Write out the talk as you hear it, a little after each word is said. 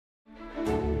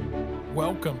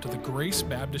Welcome to the Grace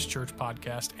Baptist Church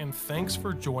podcast, and thanks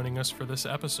for joining us for this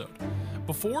episode.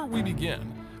 Before we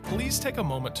begin, please take a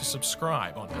moment to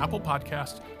subscribe on Apple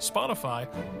Podcasts, Spotify,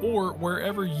 or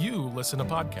wherever you listen to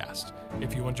podcasts.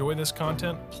 If you enjoy this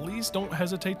content, please don't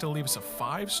hesitate to leave us a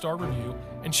 5-star review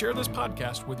and share this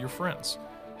podcast with your friends.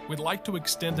 We'd like to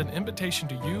extend an invitation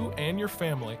to you and your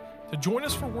family to join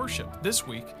us for worship this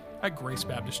week at Grace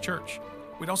Baptist Church.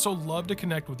 We'd also love to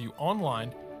connect with you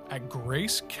online at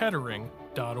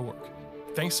gracekettering.org.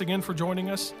 Thanks again for joining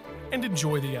us, and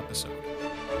enjoy the episode.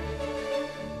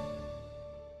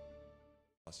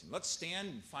 Let's stand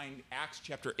and find Acts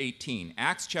chapter 18.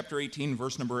 Acts chapter 18,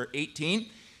 verse number 18.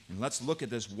 And let's look at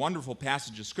this wonderful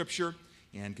passage of Scripture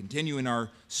and continue in our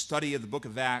study of the book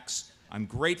of Acts. I'm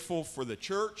grateful for the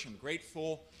church. I'm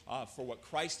grateful for what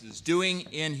Christ is doing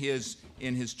in his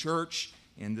church.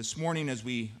 And this morning, as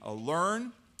we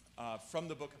learn from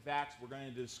the book of Acts, we're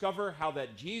going to discover how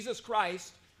that Jesus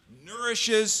Christ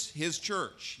nourishes his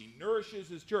church. He nourishes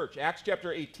his church. Acts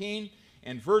chapter 18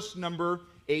 and verse number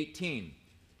 18.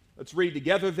 Let's read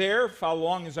together there. Follow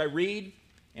along as I read.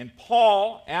 And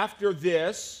Paul, after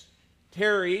this,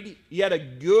 tarried yet a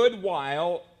good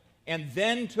while, and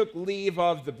then took leave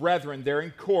of the brethren there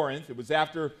in Corinth. It was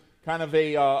after kind of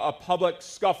a public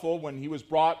scuffle when he was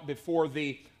brought before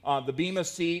the Bema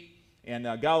seat. And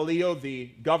Gallio, the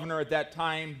governor at that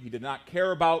time, he did not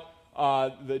care about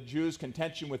the Jews'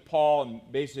 contention with Paul and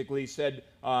basically said,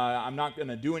 I'm not going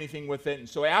to do anything with it. And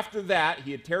so after that,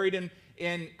 he had tarried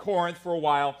in Corinth for a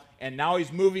while, and now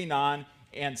he's moving on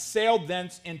and sailed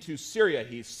thence into Syria.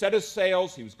 He set his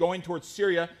sails. He was going towards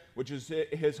Syria, which is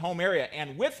his home area.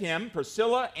 And with him,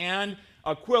 Priscilla and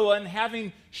Aquila, and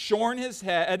having shorn his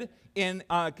head in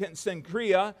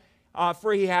Cenchrea,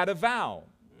 for he had a vow.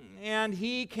 And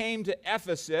he came to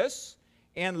Ephesus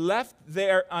and left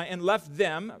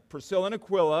them, Priscilla and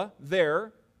Aquila,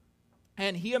 there.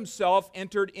 And he himself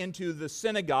entered into the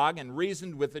synagogue and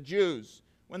reasoned with the Jews.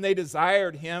 When they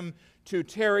desired him to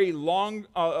tarry a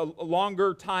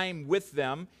longer time with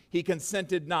them, he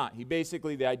consented not.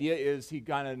 The idea is he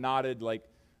kind of nodded like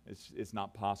it's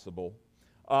not possible.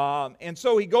 And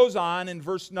so he goes on in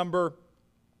verse number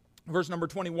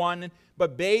 21,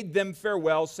 but bade them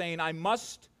farewell, saying, I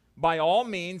must by all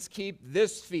means keep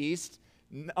this feast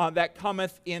that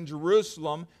cometh in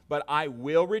Jerusalem, but I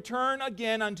will return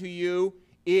again unto you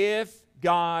if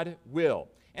God will.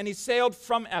 And he sailed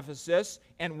from Ephesus,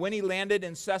 and when he landed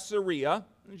in Caesarea,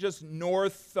 just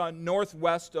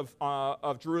northwest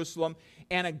of Jerusalem,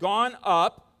 and had gone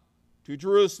up to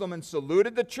Jerusalem and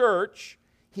saluted the church,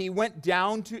 he went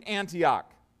down to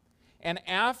Antioch. And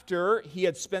after he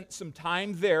had spent some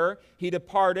time there, he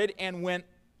departed and went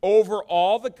over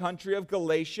all the country of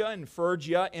Galatia and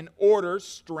Phrygia in order,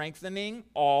 strengthening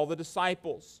all the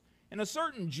disciples. And a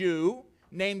certain Jew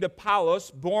named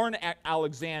Apollos, born at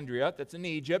Alexandria, that's in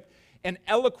Egypt, an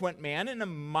eloquent man and a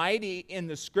mighty in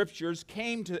the Scriptures,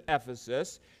 came to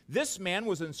Ephesus. This man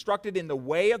was instructed in the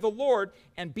way of the Lord,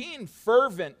 and being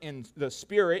fervent in the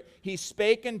Spirit, he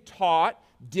spake and taught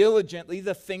diligently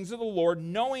the things of the Lord,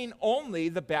 knowing only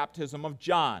the baptism of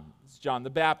John. It's John the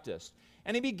Baptist.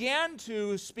 And he began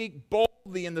to speak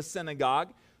boldly in the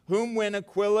synagogue, whom when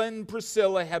Aquila and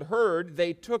Priscilla had heard,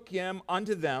 they took him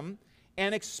unto them,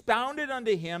 and expounded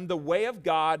unto him the way of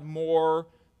God more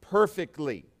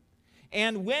perfectly.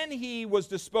 And when he was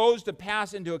disposed to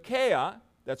pass into Achaia,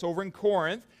 that's over in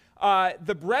Corinth,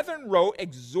 the brethren wrote,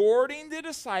 exhorting the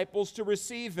disciples to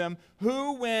receive him,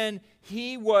 who when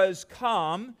he was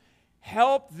come,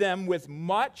 helped them with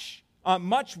much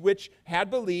which had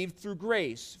believed through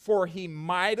grace. For he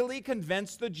mightily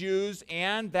convinced the Jews,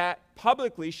 and that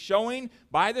publicly, showing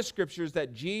by the Scriptures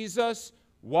that Jesus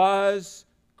was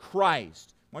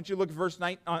Christ. I want you to look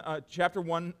at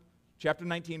chapter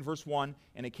 19, verse 1.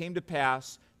 And it came to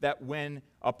pass that when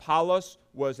Apollos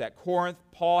was at Corinth,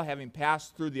 Paul, having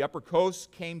passed through the upper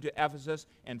coast, came to Ephesus,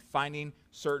 and finding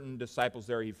certain disciples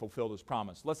there, he fulfilled his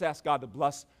promise. Let's ask God to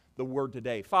bless the word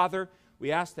today. Father,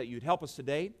 we ask that you'd help us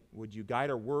today. Would you guide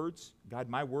our words, guide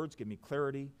my words, give me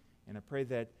clarity, and I pray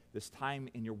that this time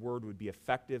in your word would be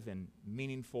effective and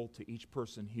meaningful to each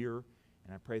person here,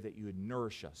 and I pray that you would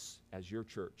nourish us as your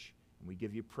church, and we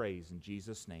give you praise in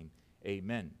Jesus' name.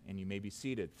 Amen. And you may be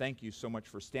seated. Thank you so much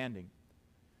for standing.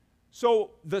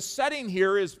 So the setting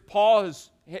here is Paul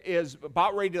is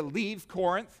about ready to leave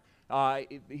Corinth.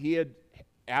 He had,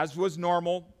 as was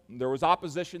normal, there was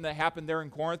opposition that happened there in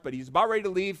Corinth, but he's about ready to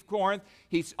leave Corinth.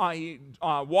 He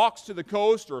walks to the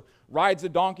coast or rides a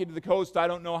donkey to the coast. I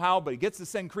don't know how, but he gets to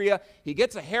Cenchrea. He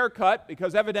gets a haircut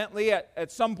because evidently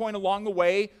at some point along the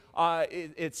way,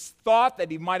 it's thought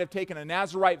that he might have taken a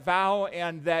Nazirite vow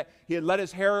and that he had let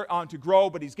his hair to grow,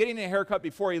 but he's getting a haircut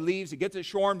before he leaves. He gets it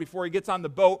shorn before he gets on the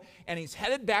boat, and he's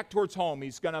headed back towards home.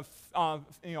 He's going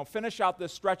to finish out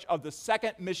this stretch of the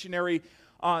second missionary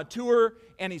tour,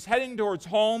 and he's heading towards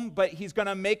home, but he's going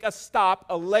to make a stop,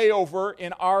 a layover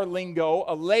in our lingo,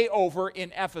 a layover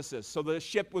in Ephesus. So the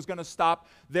ship was going to stop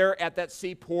there at that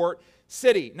seaport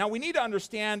city. Now we need to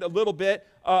understand a little bit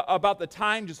about the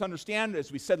time. Just understand,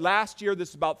 as we said last year, this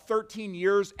is about 13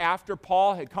 years after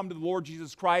Paul had come to the Lord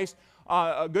Jesus Christ.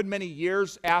 A good many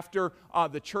years after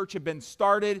the church had been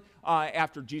started,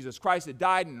 after Jesus Christ had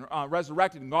died and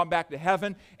resurrected and gone back to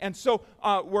heaven. And so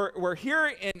we're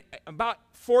here in about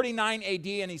 49 AD,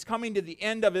 and he's coming to the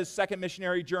end of his second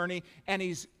missionary journey, and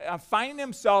he's finding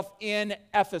himself in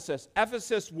Ephesus.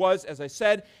 Ephesus was, as I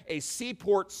said, a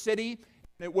seaport city.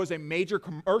 It was a major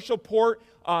commercial port.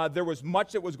 There was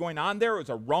much that was going on there. It was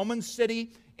a Roman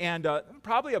city, and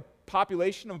probably a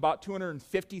population of about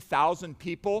 250,000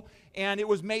 people, and it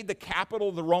was made the capital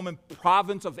of the Roman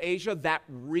province of Asia, that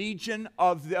region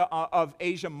of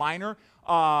Asia Minor,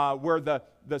 where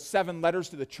the 7 letters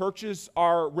to the churches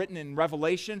are written in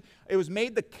Revelation. It was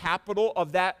made the capital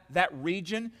of that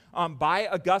region by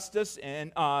Augustus,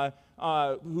 and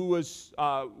who was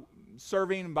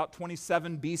serving about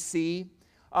 27 BC.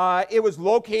 It was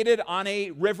located on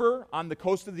a river on the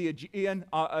coast of the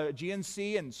Aegean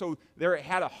Sea, and so there it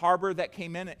had a harbor that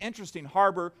came in. An interesting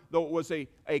harbor, though it was a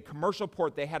commercial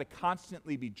port. They had to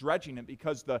constantly be dredging it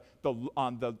because the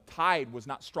tide was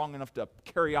not strong enough to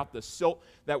carry out the silt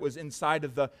that was inside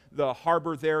of the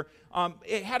harbor there.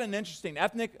 It had an interesting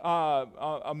ethnic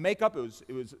makeup.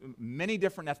 It was many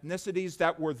different ethnicities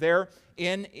that were there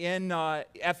in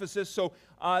Ephesus. So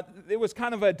it was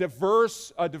kind of a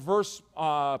diverse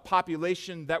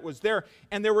population that was there,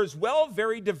 and they were as well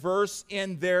very diverse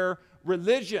in their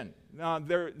religion.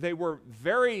 They were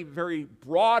very, very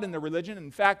broad in their religion. In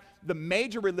fact, the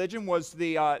major religion was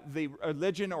the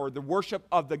religion or the worship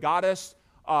of the goddess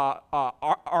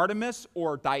Artemis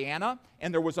or Diana,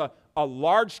 and there was a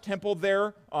large temple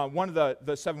there, one of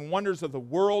the 7 wonders of the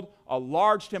world, a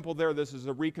large temple there. This is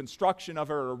a reconstruction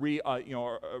of it,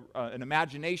 or an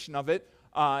imagination of it.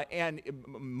 And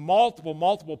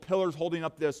multiple pillars holding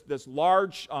up this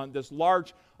large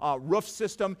roof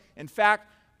system. In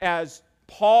fact, as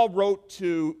Paul wrote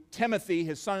to Timothy,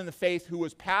 his son in the faith, who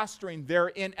was pastoring there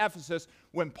in Ephesus,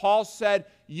 when Paul said,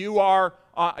 you're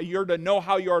to know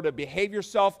how you are to behave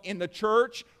yourself in the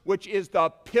church, which is the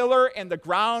pillar and the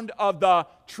ground of the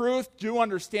truth, do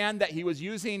understand that he was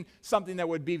using something that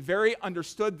would be very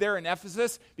understood there in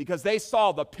Ephesus, because they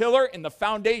saw the pillar and the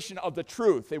foundation of the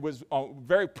truth. It was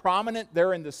very prominent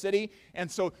there in the city,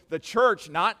 and so the church,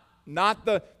 not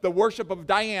the worship of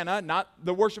Diana, not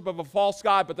the worship of a false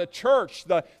god, but the church,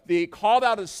 the called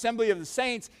out assembly of the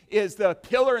saints, is the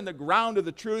pillar and the ground of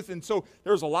the truth. And so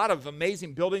there's a lot of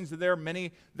amazing buildings there,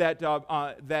 many that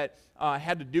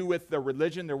had to do with the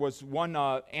religion. There was one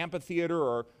amphitheater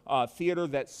or theater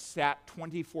that sat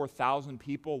 24,000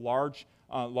 people, large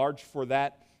for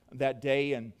that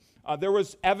day. And there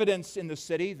was evidence in the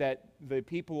city that the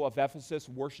people of Ephesus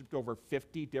worshipped over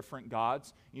 50 different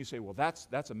gods. And you say, well,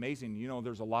 that's amazing. You know,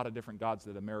 there's a lot of different gods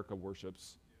that America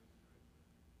worships.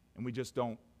 And we just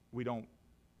don't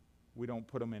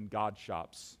put them in god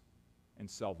shops and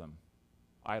sell them,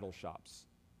 idol shops.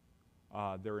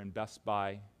 They're in Best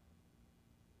Buy.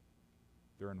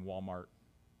 They're in Walmart.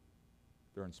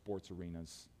 They're in sports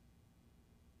arenas.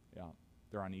 Yeah,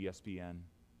 they're on ESPN.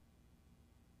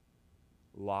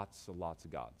 Lots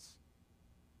of gods.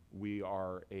 We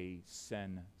are a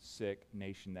sin-sick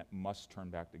nation that must turn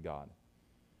back to God.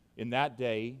 In that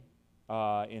day,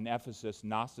 in Ephesus,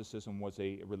 Gnosticism was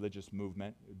a religious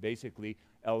movement. It basically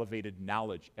elevated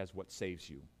knowledge as what saves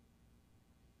you.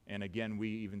 And again, we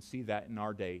even see that in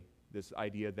our day, this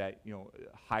idea that,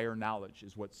 higher knowledge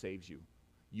is what saves you.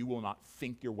 You will not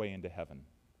think your way into heaven.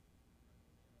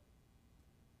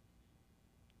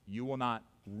 You will not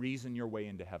reason your way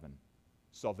into heaven.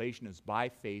 Salvation is by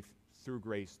faith, through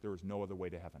grace. There is no other way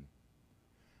to heaven.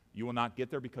 You will not get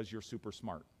there because you're super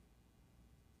smart.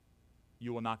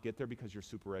 You will not get there because you're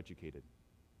super educated.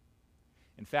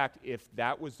 In fact, if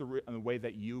that was the way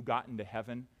that you got into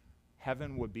heaven,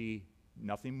 heaven would be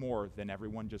nothing more than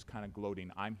everyone just kind of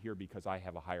gloating, I'm here because I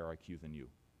have a higher IQ than you.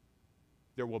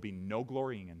 There will be no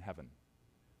glorying in heaven.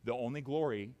 The only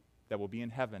glory that will be in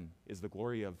heaven is the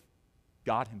glory of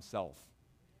God himself.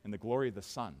 and the glory of the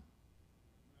Son.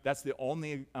 That's the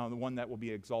only one that will be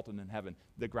exalted in heaven.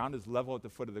 The ground is level at the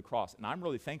foot of the cross. And I'm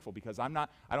really thankful because I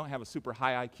don't have a super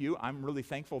high IQ. I'm really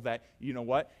thankful that, you know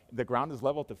what? The ground is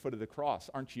level at the foot of the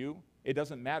cross. Aren't you? It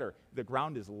doesn't matter. The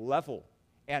ground is level.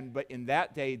 But in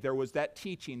that day, there was that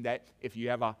teaching that if you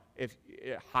have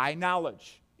high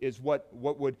knowledge is what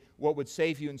would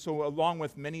save you. And so along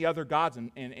with many other gods,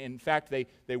 and in fact,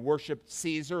 they worshiped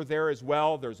Caesar there as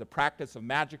well. There's a practice of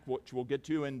magic, which we'll get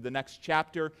to in the next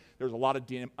chapter. There's a lot of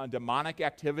demonic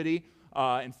activity.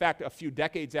 In fact, a few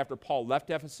decades after Paul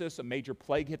left Ephesus, a major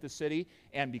plague hit the city,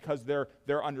 and because their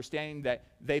understanding that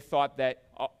they thought that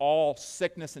all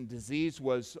sickness and disease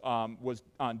was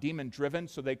demon-driven,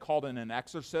 so they called in an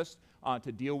exorcist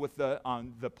to deal with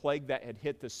the plague that had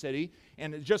hit the city.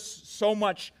 And it's just so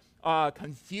much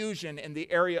confusion in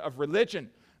the area of religion.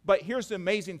 But here's the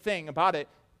amazing thing about it.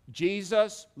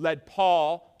 Jesus led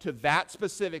Paul to that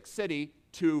specific city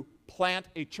to plant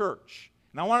a church.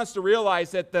 And I want us to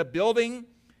realize that the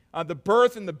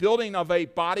birth and the building of a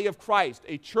body of Christ,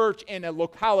 a church in a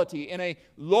locality, in a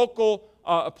local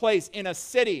place, in a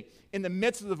city, in the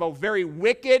midst of a very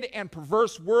wicked and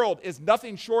perverse world is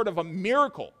nothing short of a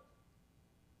miracle.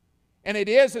 And it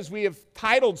is, as we have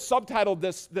subtitled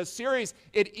this series,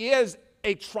 it is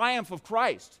a triumph of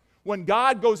Christ. When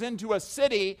God goes into a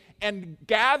city and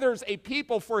gathers a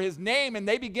people for His name, and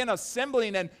they begin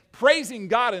assembling and praising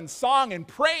God in song and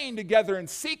praying together and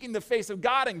seeking the face of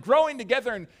God and growing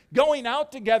together and going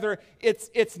out together,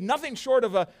 it's nothing short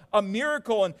of a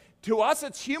miracle. And to us,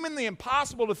 it's humanly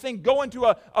impossible to go into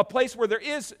a place where there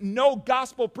is no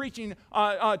gospel preaching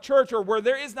church, or where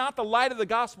there is not the light of the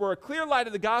gospel or a clear light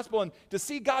of the gospel. And to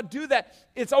see God do that,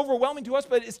 it's overwhelming to us,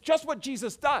 but it's just what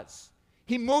Jesus does.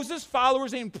 He moves His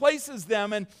followers and places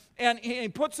them and He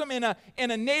puts them in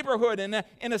a neighborhood, in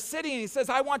a city, and He says,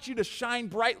 I want you to shine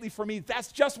brightly for Me.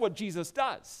 That's just what Jesus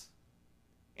does.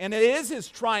 And it is His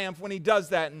triumph when He does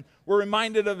that. And we're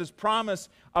reminded of His promise,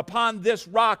 upon this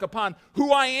rock, upon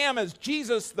who I am as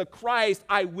Jesus the Christ,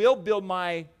 I will build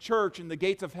My church, and the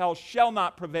gates of hell shall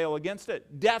not prevail against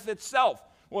it. Death itself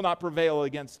will not prevail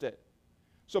against it.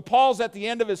 So Paul's at the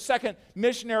end of his second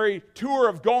missionary tour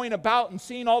of going about and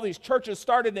seeing all these churches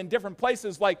started in different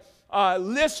places like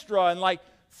Lystra and like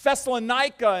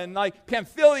Thessalonica and like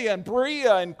Pamphylia and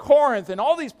Berea and Corinth and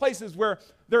all these places where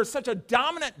there's such a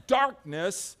dominant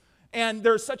darkness and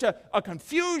there's such a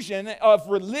confusion of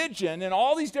religion and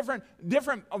all these different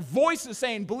voices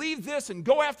saying, believe this and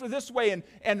go after this way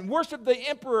and worship the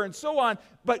emperor and so on.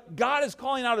 But God is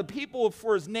calling out a people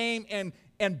for His name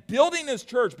and building His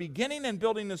church, beginning and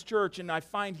building His church. And I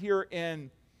find here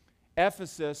in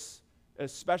Ephesus,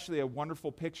 especially a wonderful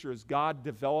picture as God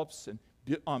develops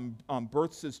and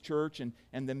births His church and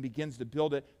then begins to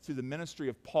build it through the ministry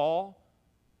of Paul,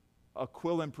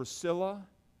 Aquila and Priscilla,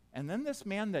 and then this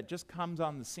man that just comes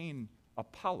on the scene,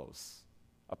 Apollos.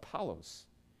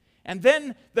 And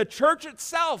then the church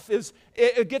itself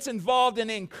it gets involved in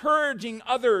encouraging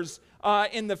others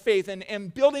in the faith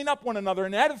and building up one another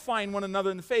and edifying one another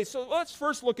in the faith. So let's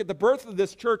first look at the birth of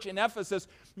this church in Ephesus.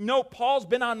 Note, Paul's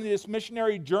been on this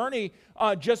missionary journey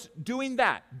just doing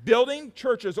that, building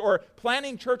churches or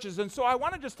planting churches. And so I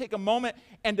want to just take a moment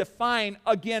and define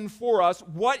again for us,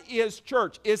 what is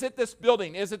church? Is it this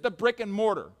building? Is it the brick and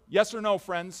mortar? Yes or no,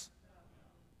 friends?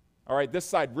 All right, this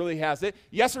side really has it.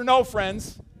 Yes or no,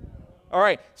 friends? All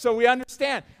right, so we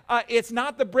understand. It's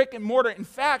not the brick and mortar. In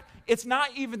fact, it's not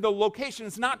even the location.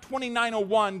 It's not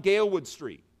 2901 Galewood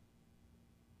Street.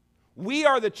 We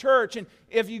are the church, and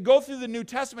if you go through the New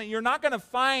Testament, you're not going to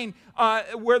find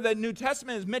where the New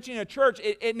Testament is mentioning a church.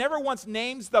 It never once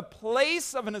names the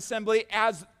place of an assembly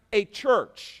as a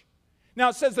church. Now,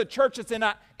 it says the church is in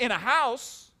a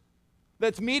house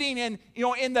that's meeting in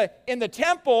the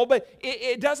temple, but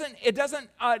it doesn't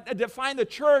define the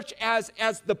church as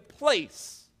the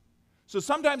place. So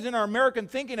sometimes in our American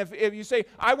thinking, if you say,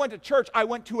 I went to church, I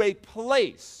went to a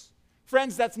place.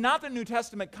 Friends, that's not the New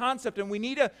Testament concept, and we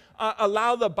need to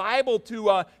allow the Bible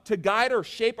to guide or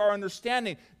shape our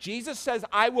understanding. Jesus says,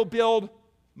 I will build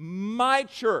my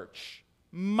church.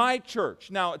 My church.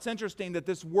 Now, it's interesting that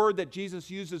this word that Jesus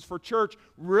uses for church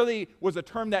really was a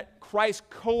term that Christ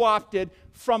co-opted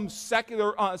from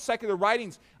secular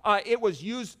writings. It was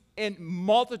used in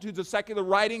multitudes of secular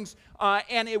writings,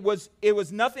 and it was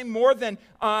nothing more than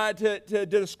to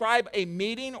describe a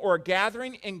meeting or a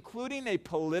gathering, including a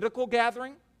political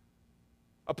gathering,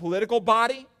 a political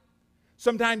body,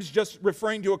 sometimes just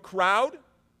referring to a crowd,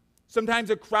 sometimes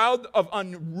a crowd of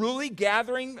unruly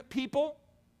gathering people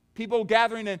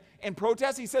gathering in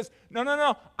protest. He says,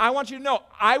 no, I want you to know,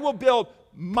 I will build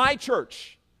my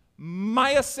church,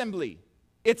 my assembly,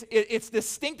 It's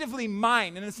distinctively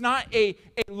mine, and it's not a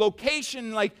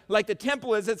location like the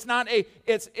temple is. It's not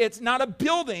a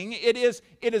building. It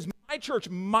is my church,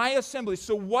 my assembly.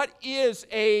 So what is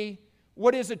a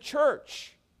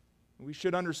church? We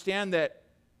should understand that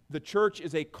the church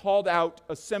is a called out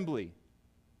assembly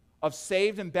of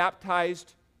saved and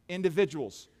baptized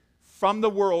individuals from the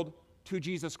world to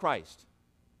Jesus Christ.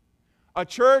 A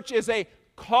church is a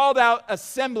called out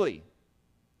assembly.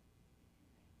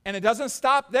 And it doesn't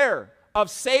stop there, of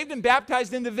saved and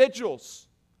baptized individuals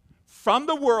from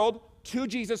the world to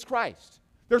Jesus Christ.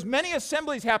 There's many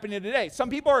assemblies happening today.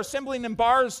 Some people are assembling in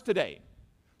bars today.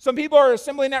 Some people are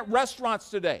assembling at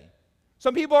restaurants today.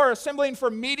 Some people are assembling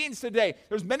for meetings today.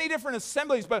 There's many different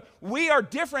assemblies, but we are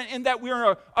different in that we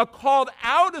are a called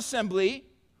out assembly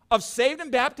of saved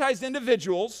and baptized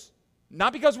individuals,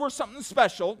 not because we're something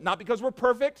special, not because we're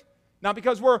perfect, not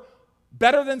because we're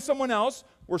better than someone else.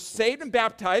 We're saved and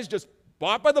baptized, just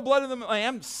bought by the blood of the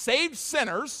Lamb, saved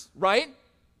sinners, right?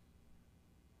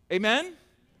 Amen?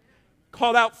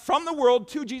 Called out from the world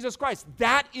to Jesus Christ.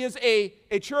 That is a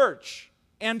church.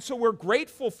 And so we're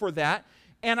grateful for that.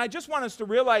 And I just want us to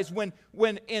realize when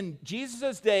in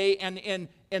Jesus' day and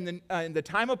in the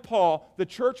time of Paul, the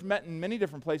church met in many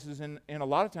different places, and a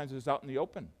lot of times it was out in the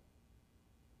open.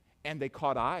 And they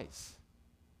caught eyes.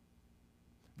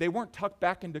 They weren't tucked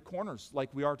back into corners like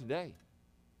we are today.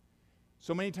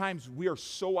 So many times we are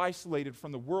so isolated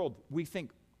from the world, we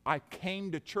think, I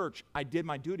came to church, I did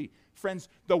my duty. Friends,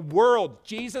 the world,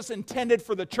 Jesus intended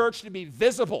for the church to be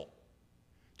visible,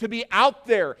 to be out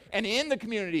there and in the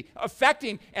community,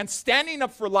 affecting and standing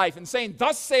up for life and saying,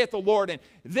 thus saith the Lord, and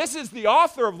this is the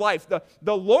author of life,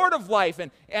 the Lord of life,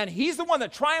 and He's the one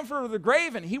that triumphed over the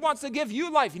grave, and He wants to give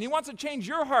you life, and He wants to change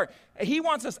your heart. He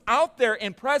wants us out there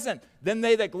and present. Then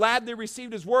they that gladly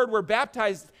received His word were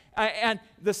baptized, and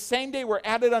the same day were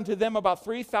added unto them about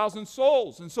 3,000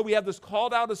 souls. And so we have this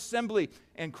called out assembly,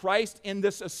 and Christ in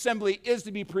this assembly is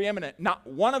to be preeminent. Not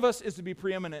one of us is to be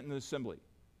preeminent in the assembly.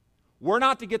 We're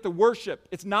not to get the worship.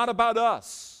 It's not about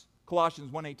us. Colossians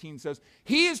 1:18 says,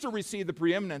 He is to receive the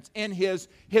preeminence in His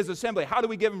assembly. How do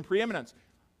we give Him preeminence?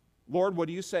 Lord, what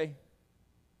do you say?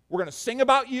 We're going to sing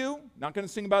about you, not going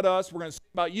to sing about us. We're going to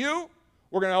sing about you.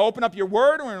 We're going to open up your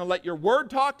word, and we're going to let your word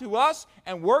talk to us,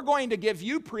 and we're going to give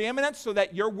you preeminence so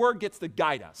that your word gets to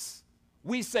guide us.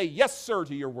 We say yes, sir,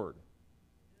 to your word.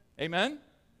 Amen?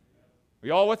 Are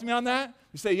you all with me on that?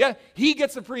 We say, yeah, He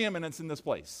gets the preeminence in this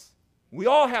place. We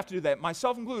all have to do that,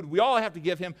 myself included. We all have to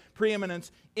give Him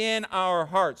preeminence in our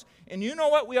hearts. And you know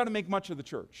what? We ought to make much of the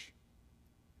church.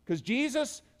 Because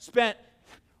Jesus spent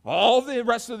all the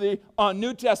rest of the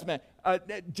New Testament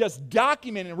just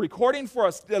documenting, recording for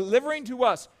us, delivering to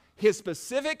us His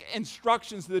specific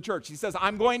instructions to the church. He says,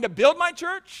 I'm going to build my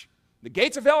church. The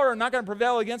gates of hell are not going to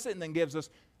prevail against it. And then gives us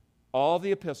all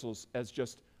the epistles as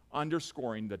just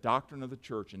underscoring the doctrine of the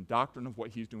church and doctrine of what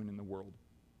He's doing in the world.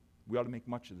 We ought to make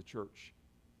much of the church.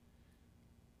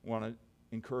 I want to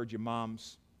encourage you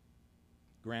moms,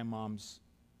 grandmoms.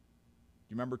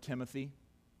 Do you remember Timothy?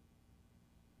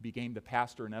 Became the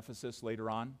pastor in Ephesus later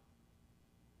on.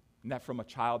 And that from a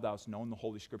child thou hast known the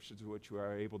Holy Scriptures, to which you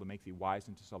are able to make thee wise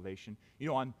unto salvation. You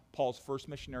know, on Paul's first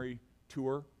missionary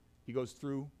tour, he goes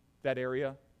through that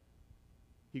area.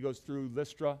 He goes through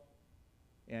Lystra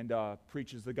and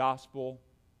preaches the gospel,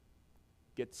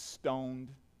 gets stoned,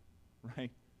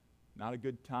 right? Not a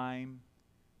good time.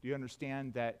 Do you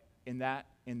understand that in that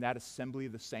assembly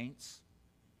of the saints,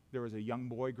 there was a young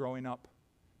boy growing up?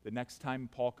 The next time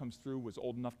Paul comes through was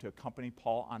old enough to accompany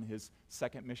Paul on his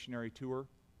second missionary tour.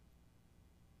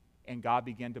 And God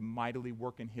began to mightily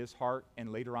work in his heart,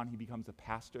 and later on he becomes a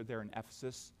pastor there in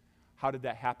Ephesus. How did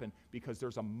that happen? Because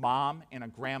there's a mom and a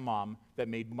grandmom that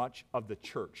made much of the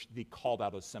church, the called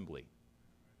out assembly.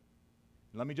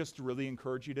 Let me just really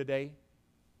encourage you today.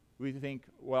 We think,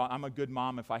 well, I'm a good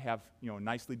mom if I have,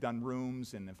 nicely done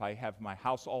rooms and if I have my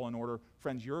house all in order.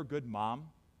 Friends, you're a good mom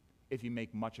if you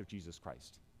make much of Jesus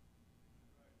Christ.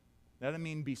 That doesn't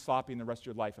mean be sloppy in the rest of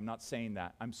your life. I'm not saying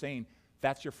that. I'm saying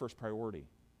that's your first priority,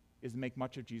 is to make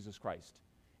much of Jesus Christ.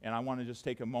 And I want to just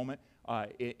take a moment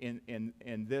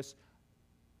in this.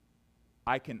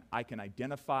 I can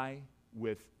identify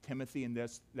with Timothy in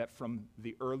this, that from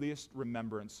the earliest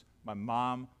remembrance, my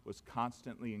mom was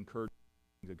constantly encouraging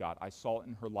to God. I saw it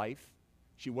in her life.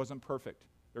 She wasn't perfect.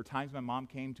 There are times my mom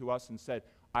came to us and said,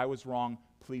 I was wrong,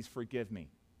 please forgive me.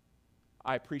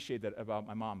 I appreciate that about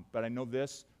my mom, but I know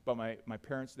this about my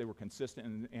parents, they were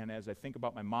consistent, and as I think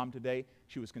about my mom today,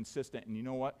 she was consistent, and you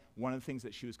know what? One of the things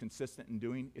that she was consistent in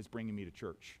doing is bringing me to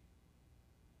church.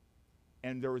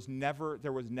 And there was never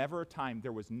a time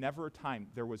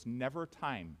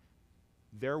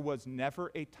There was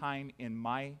never a time in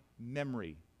my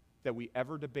memory that we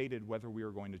ever debated whether we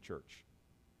were going to church.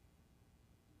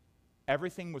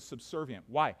 Everything was subservient.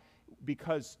 Why?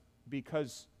 Because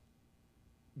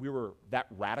we were that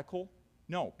radical?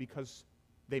 No, because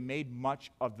they made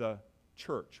much of the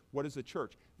church. What is the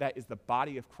church? That is the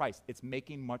body of Christ. It's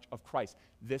making much of Christ.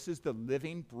 This is the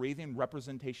living, breathing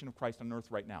representation of Christ on earth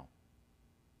right now.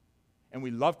 And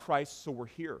we love Christ, so we're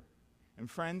here. And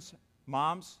friends,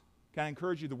 moms, can I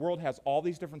encourage you, the world has all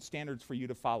these different standards for you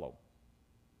to follow.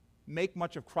 Make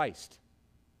much of Christ.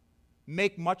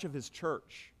 Make much of his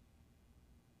church.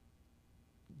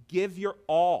 Give your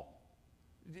all.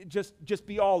 Just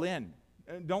be all in.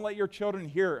 Don't let your children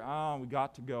hear, oh, we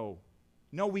got to go.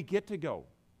 No, we get to go.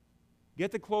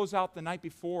 Get the clothes out the night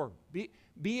before.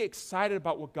 Be excited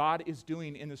about what God is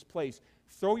doing in this place.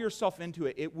 Throw yourself into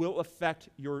it. It will affect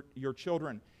your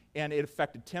children. And it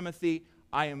affected Timothy.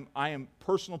 I am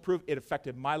personal proof. It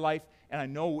affected my life. And I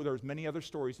know there's many other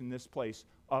stories in this place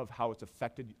of how it's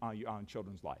affected on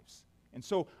children's lives. And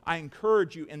so I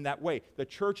encourage you in that way. The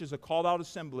church is a called out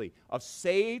assembly of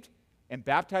saved and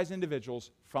baptized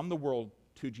individuals from the world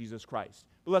to Jesus Christ.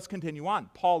 But let's continue on.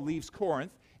 Paul leaves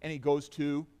Corinth and he goes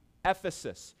to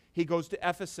Ephesus. He goes to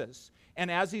Ephesus. And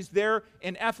as he's there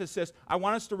in Ephesus, I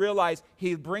want us to realize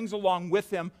he brings along with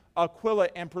him Aquila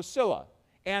and Priscilla.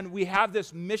 And we have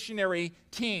this missionary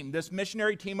team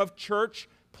of church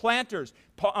planters.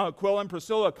 Aquila and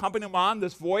Priscilla accompany him on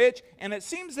this voyage, and it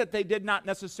seems that they did not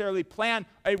necessarily plan,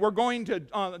 hey, we're going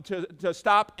to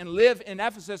stop and live in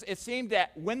Ephesus. It seemed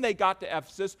that when they got to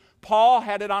Ephesus, Paul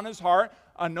had it on his heart,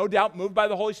 no doubt moved by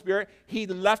the Holy Spirit. He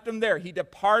left them there. He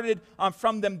departed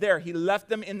from them there. He left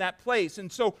them in that place.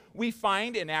 And so we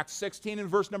find in Acts 16 and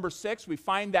verse number 6, we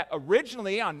find that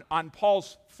originally on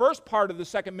Paul's first part of the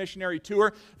second missionary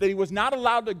tour, that he was not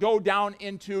allowed to go down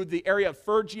into the area of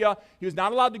Phrygia. He was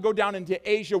not allowed to go down into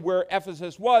Asia where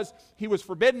Ephesus was. He was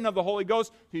forbidden of the Holy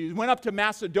Ghost. He went up to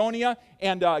Macedonia.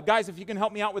 And guys, if you can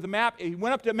help me out with the map, he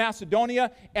went up to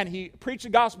Macedonia and he preached the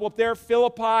gospel up there,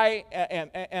 Philippi and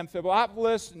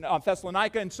Amphipolis and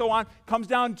Thessalonica and so on, comes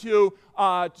down to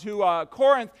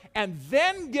Corinth, and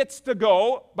then gets to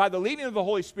go, by the leading of the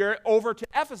Holy Spirit, over to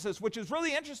Ephesus, which is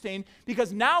really interesting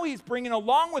because now he's bringing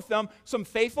along with them some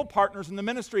faithful partners in the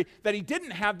ministry that he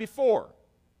didn't have before.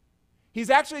 He's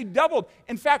actually doubled.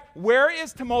 In fact, where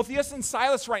is Timotheus and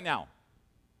Silas right now?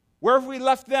 Where have we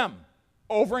left them?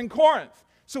 Over in Corinth.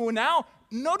 So now,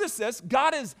 notice this,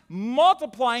 God is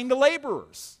multiplying the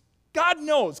laborers. God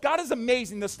knows. God is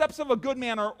amazing. The steps of a good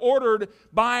man are ordered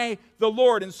by the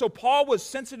Lord. And so Paul was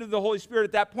sensitive to the Holy Spirit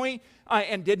at that point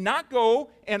and did not go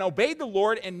and obeyed the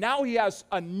Lord. And now he has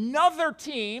another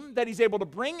team that he's able to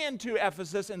bring into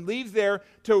Ephesus and leave there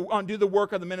to do the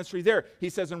work of the ministry there. He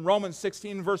says in Romans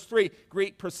 16 verse 3,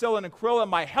 greet Priscilla and Aquila,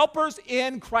 my helpers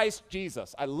in Christ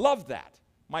Jesus. I love that.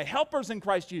 My helpers in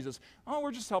Christ Jesus. Oh,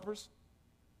 we're just helpers.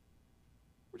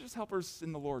 We're just helpers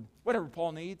in the Lord. Whatever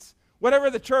Paul needs.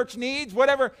 Whatever the church needs,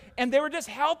 whatever. And they were just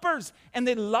helpers. And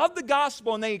they loved the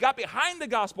gospel, and they got behind the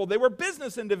gospel. They were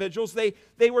business individuals.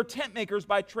 They were tent makers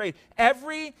by trade.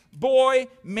 Every boy,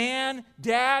 man,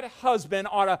 dad, husband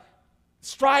ought to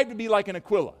strive to be like an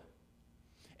Aquila.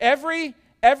 Every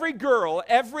girl,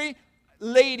 every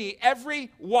lady, every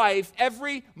wife,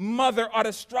 every mother ought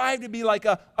to strive to be like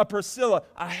a Priscilla,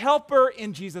 a helper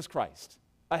in Jesus Christ.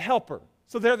 A helper.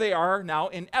 So there they are now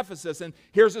in Ephesus, and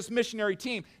here's this missionary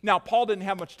team. Now, Paul didn't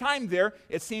have much time there.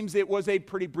 It seems it was a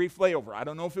pretty brief layover. I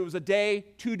don't know if it was a day,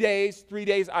 2 days, 3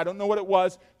 days. I don't know what it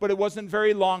was, but it wasn't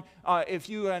very long. If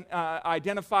you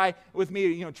identify with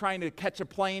me, trying to catch a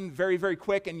plane very, very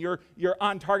quick, and you're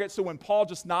on target. So when Paul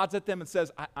just nods at them and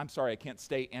says, I'm sorry, I can't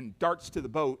stay, and darts to the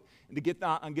boat,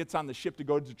 and gets on the ship to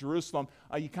go to Jerusalem,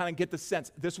 you kind of get the sense.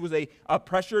 This was a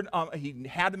pressured, he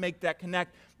had to make that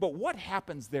connect. But what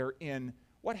happens there in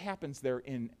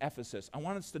Ephesus? I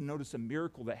want us to notice a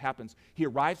miracle that happens. He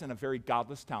arrives in a very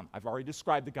godless town. I've already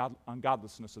described the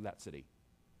ungodlessness of that city.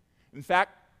 In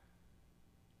fact,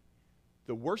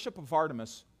 the worship of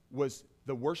Artemis was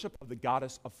the worship of the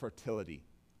goddess of fertility.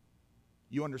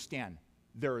 You understand,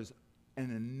 there is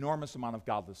an enormous amount of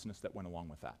godlessness that went along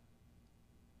with that.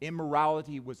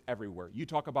 Immorality was everywhere. You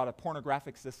talk about a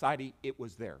pornographic society, it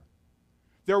was there.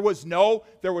 There was no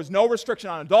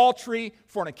restriction on adultery,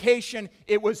 fornication.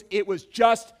 It was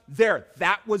just there.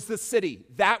 That was the city.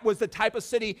 That was the type of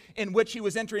city in which he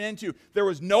was entering into. There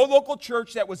was no local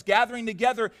church that was gathering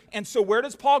together. And so where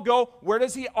does Paul go? Where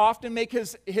does he often make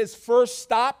his first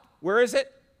stop? Where is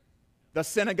it? The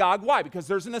synagogue. Why? Because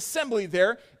there's an assembly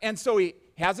there. And so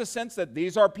has a sense that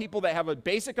these are people that have a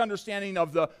basic understanding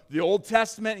of the Old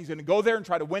Testament. He's going to go there and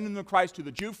try to win them to Christ, to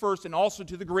the Jew first and also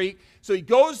to the Greek. So he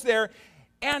goes there,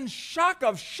 and shock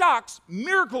of shocks,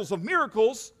 miracles of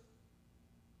miracles,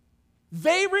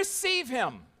 they receive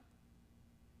him.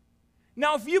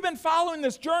 Now, if you've been following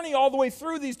this journey all the way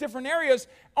through these different areas,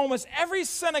 almost every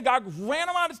synagogue ran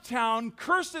him out of town,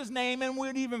 cursed his name, and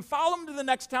would even follow him to the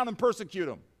next town and persecute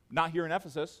him. Not here in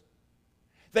Ephesus.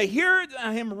 They hear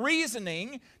him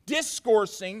reasoning,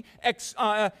 discoursing,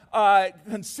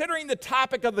 considering the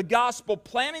topic of the gospel,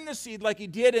 planting the seed like he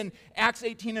did in Acts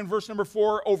 18 and verse number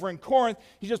 4 over in Corinth.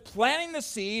 He's just planting the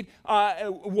seed,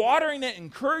 watering it,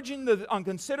 encouraging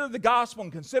consider the gospel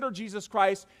and consider Jesus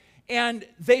Christ. And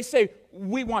they say,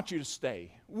 we want you to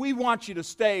stay. We want you to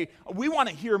stay. We want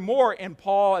to hear more. And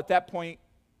Paul at that point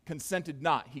consented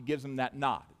not. He gives them that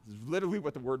nod. This is literally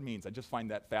what the word means. I just find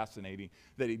that fascinating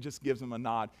that he just gives them a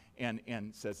nod and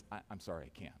says, I'm sorry,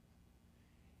 I can't.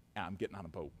 And I'm getting on a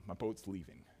boat. My boat's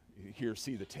leaving. Here,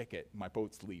 see the ticket. My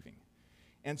boat's leaving.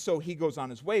 And so he goes on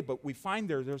his way, but we find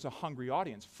there's a hungry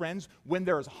audience. Friends, when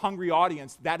there is a hungry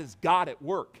audience, that is God at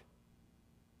work.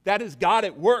 That is God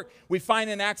at work. We find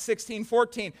in Acts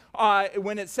 16:14,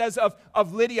 when it says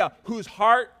of Lydia, whose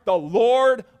heart the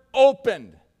Lord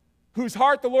opened. Whose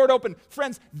heart the Lord opened.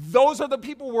 Friends, those are the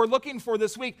people we're looking for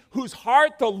this week, whose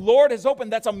heart the Lord has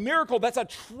opened. That's a miracle. That's a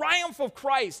triumph of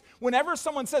Christ. Whenever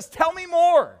someone says, tell me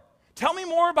more. Tell me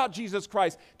more about Jesus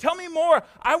Christ. Tell me more.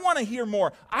 I want to hear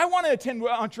more. I want to attend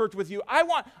church with you. I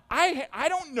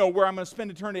don't know where I'm going to spend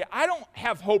eternity. I don't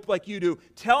have hope like you do.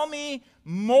 Tell me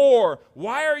more.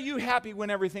 Why are you happy when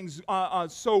everything's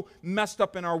so messed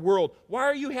up in our world? Why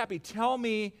are you happy? Tell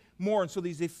me more. And so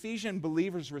these Ephesian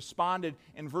believers responded.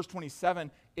 In verse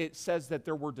 27, it says that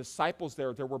there were disciples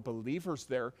there. There were believers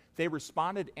there. They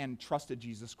responded and trusted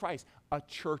Jesus Christ. A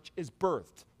church is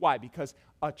birthed. Why? Because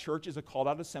a church is a called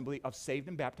out assembly of saved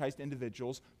and baptized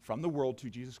individuals from the world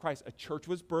to Jesus Christ. A church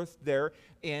was birthed there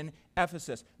in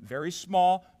Ephesus. Very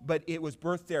small, but it was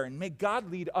birthed there. And may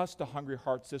God lead us to hungry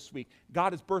hearts this week.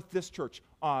 God has birthed this church.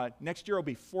 Next year will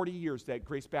be 40 years that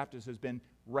Grace Baptist has been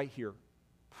right here.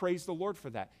 Praise the Lord for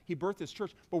that. He birthed this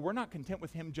church, but we're not content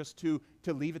with him just to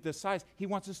leave it this size. He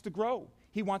wants us to grow.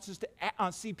 He wants us to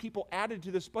see people added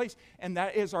to this place, and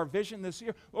that is our vision this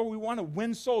year. Lord, we want to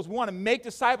win souls. We want to make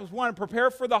disciples. We want to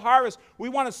prepare for the harvest. We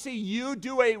want to see you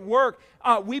do a work.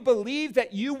 We believe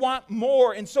that you want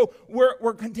more, and so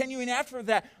we're continuing after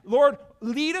that. Lord,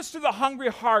 lead us to the hungry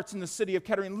hearts in the city of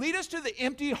Kettering. Lead us to the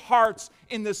empty hearts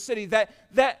in this city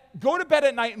that go to bed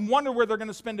at night and wonder where they're going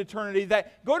to spend eternity,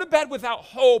 that go to bed without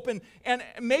hope, and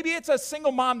maybe it's a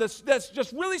single mom that's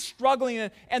just really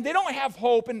struggling and they don't have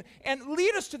hope, and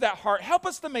lead us to that heart. Help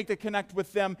us to make the connect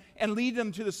with them and lead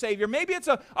them to the Savior. Maybe it's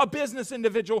a business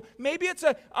individual. Maybe it's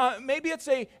a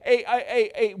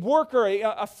worker,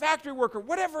 a factory worker,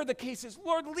 whatever the case is.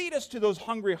 Lord, lead us to those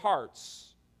hungry hearts.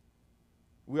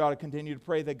 We ought to continue to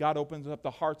pray that God opens up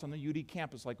the hearts on the UD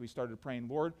campus like we started praying.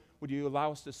 Lord, would you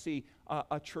allow us to see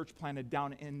a church planted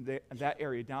down in that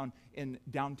area, down in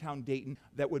downtown Dayton,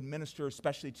 that would minister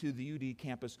especially to the UD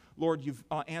campus. Lord, you've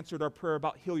answered our prayer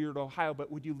about Hilliard, Ohio,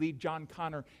 but would you lead John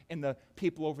Connor and the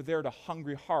people over there to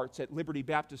hungry hearts at Liberty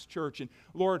Baptist Church? And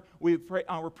Lord, we're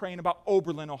praying about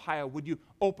Oberlin, Ohio. Would you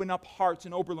open up hearts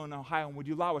in Oberlin, Ohio? And would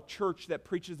you allow a church that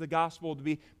preaches the gospel to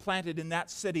be planted in that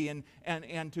city and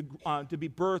to be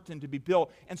birthed and to be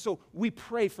built? And so we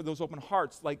pray for those open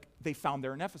hearts like they found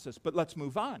there in Ephesus. But let's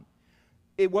move on.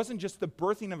 It wasn't just the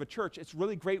birthing of a church. It's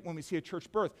really great when we see a church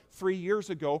birth. 3 years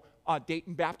ago,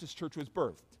 Dayton Baptist Church was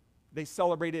birthed. They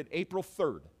celebrated April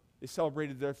 3rd. They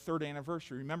celebrated their 3rd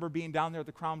anniversary. Remember being down there at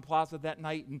the Crown Plaza that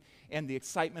night and the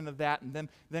excitement of that, and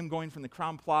them going from the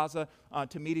Crown Plaza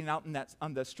to meeting out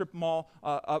on the strip mall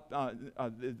up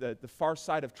the far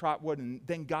side of Trotwood, and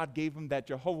then God gave them that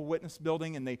Jehovah's Witness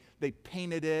building, and they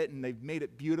painted it, and they've made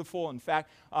it beautiful. In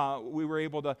fact, we were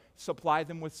able to supply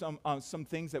them with some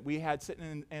things that we had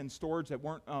sitting in storage that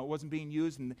wasn't being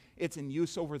used, and it's in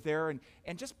use over there,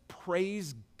 and just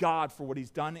praise God for what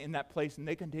he's done in that place, and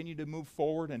they continue to move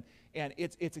forward, and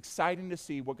it's exciting to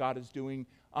see what God is doing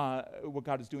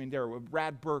there. With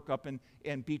Brad Burke up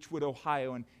in Beechwood,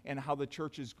 Ohio, and how the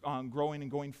church is growing and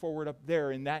going forward up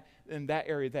there in that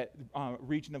area, that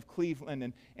region of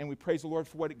Cleveland, and we praise the Lord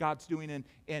for what God's doing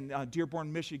in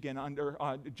Dearborn, Michigan, under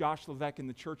Josh Levesque and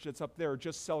the church that's up there,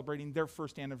 just celebrating their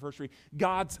 1st anniversary.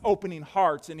 God's opening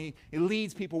hearts, and he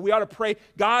leads people. We ought to pray,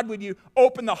 God, would you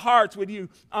open the hearts? Would you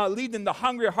lead them to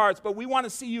hungry hearts? But we want to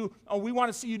see you. We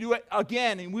want to see you do it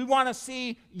again, and we want to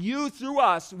see you through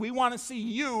us. We want to see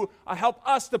you help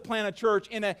us to plant a church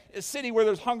in a city where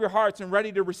there's hungry hearts and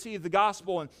ready to receive the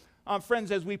gospel. And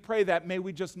friends, as we pray that, may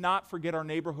we just not forget our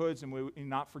neighborhoods and we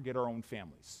not forget our own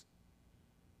families.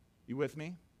 You with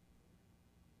me?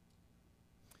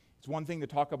 It's one thing to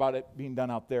talk about it being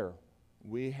done out there.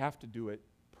 We have to do it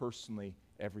personally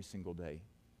every single day.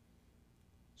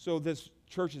 So this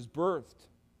church is birthed.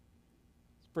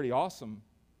 It's pretty awesome.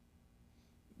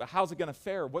 But how's it going to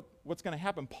fare? What's going to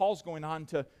happen? Paul's going on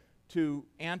to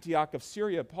Antioch of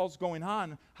Syria. Paul's going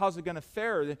on. How's it going to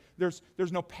fare?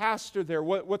 There's no pastor there.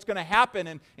 What's going to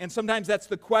happen? And sometimes that's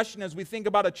the question as we think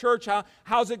about a church.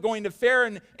 How's it going to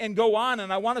fare and go on?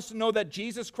 And I want us to know that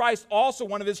Jesus Christ also,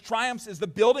 one of his triumphs is the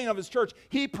building of his church.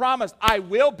 He promised, I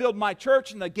will build my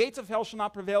church and the gates of hell shall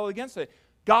not prevail against it.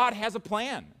 God has a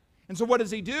plan. And so what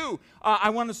does he do?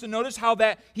 I want us to notice how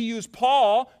that he used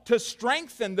Paul to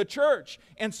strengthen the church.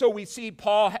 And so we see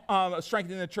Paul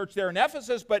strengthening the church there in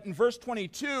Ephesus, but in verse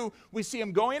 22, we see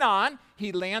him going on.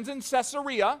 He lands in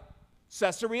Caesarea.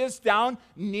 Caesarea is down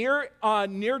near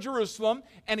Jerusalem,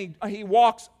 and he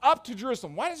walks up to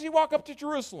Jerusalem. Why does he walk up to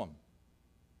Jerusalem?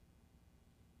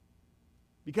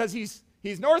 Because he's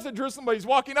north of Jerusalem, but he's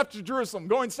walking up to Jerusalem,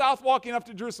 going south, walking up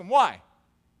to Jerusalem. Why?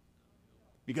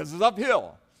 Because it's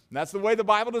uphill. And that's the way the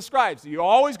Bible describes it. You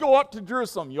always go up to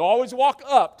Jerusalem. You always walk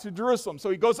up to Jerusalem. So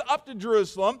he goes up to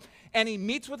Jerusalem, and he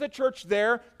meets with the church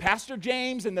there, Pastor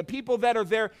James and the people that are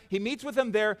there. He meets with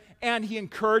them there, and he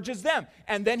encourages them.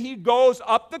 And then he goes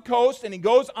up the coast, and he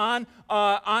goes on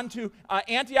to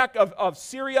Antioch of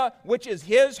Syria, which is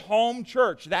his home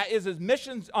church. That is his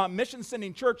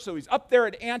mission-sending church. So he's up there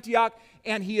at Antioch,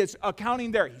 and he is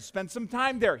accounting there. He spent some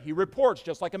time there. He reports,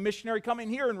 just like a missionary coming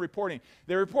here and reporting.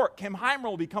 They report. Kim Heimer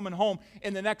will be coming home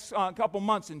in the next couple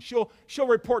months, and she'll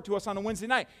report to us on a Wednesday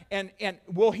night. And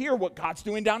we'll hear what God's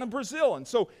doing down in Brazil. And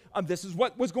so this is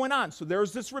what was going on. So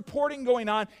there's this reporting going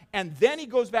on, and then he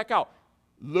goes back out.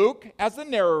 Luke, as the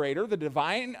narrator, the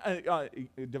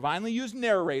divinely used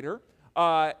narrator,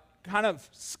 kind of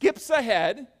skips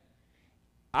ahead,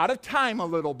 out of time a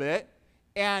little bit,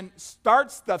 and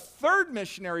starts the third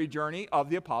missionary journey of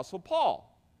the Apostle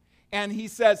Paul. And he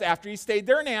says after he stayed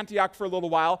there in Antioch for a little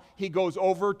while, he goes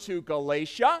over to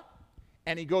Galatia,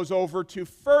 and he goes over to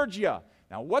Phrygia.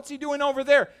 Now, what's he doing over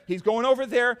there? He's going over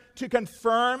there to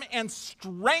confirm and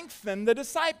strengthen the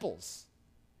disciples.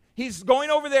 He's going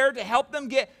over there to help them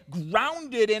get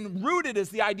grounded and rooted is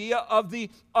the idea of the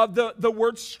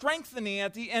word strengthening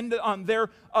at the end there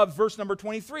of verse number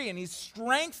 23. And he's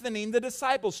strengthening the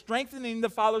disciples, strengthening the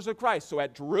followers of Christ. So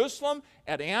at Jerusalem,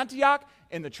 at Antioch,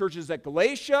 in the churches at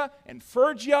Galatia and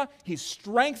Phrygia, he's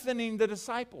strengthening the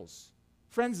disciples.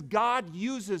 Friends, God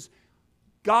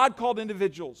called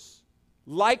individuals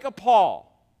like a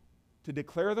Paul to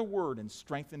declare the word and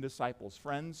strengthen disciples.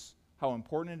 Friends, how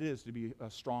important it is to be a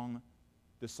strong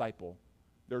disciple.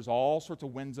 There's all sorts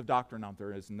of winds of doctrine out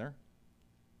there, isn't there?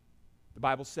 The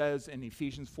Bible says in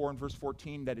Ephesians 4 and verse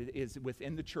 14 that it is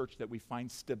within the church that we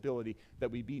find stability,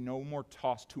 that we be no more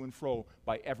tossed to and fro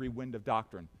by every wind of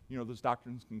doctrine. You know, those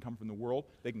doctrines can come from the world.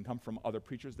 They can come from other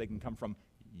preachers. They can come from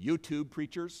YouTube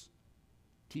preachers,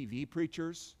 TV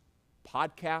preachers,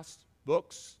 podcasts,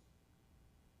 books.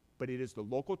 But it is the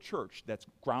local church that's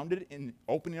grounded in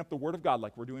opening up the Word of God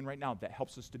like we're doing right now that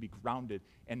helps us to be grounded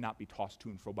and not be tossed to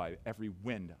and fro by every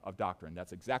wind of doctrine.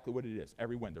 That's exactly what it is,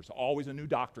 every wind. There's always a new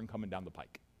doctrine coming down the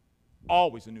pike.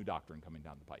 Always a new doctrine coming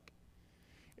down the pike.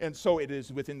 And so it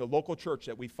is within the local church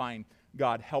that we find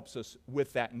God helps us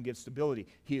with that and gives stability.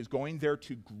 He is going there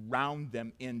to ground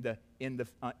them in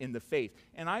the faith.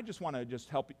 And I just want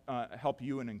to help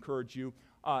you and encourage you.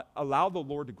 Allow the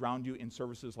Lord to ground you in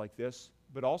services like this,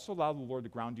 but also allow the Lord to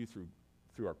ground you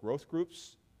through our growth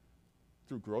groups,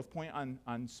 through Growth Point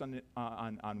on Sunday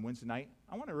on Wednesday night.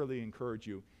 I want to really encourage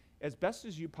you, as best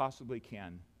as you possibly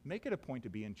can, make it a point to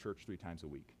be in church 3 times a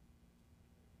week.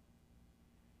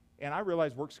 And I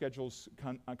realize work schedules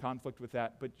conflict with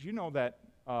that, but you know that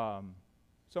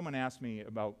someone asked me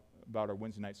about our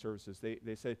Wednesday night services.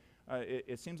 They said,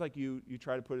 it seems like you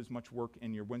try to put as much work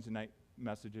in your Wednesday night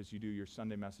message as you do your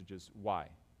Sunday messages. Why?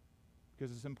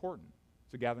 Because it's important.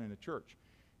 It's a gathering in the church.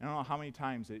 And I don't know how many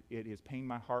times it has pained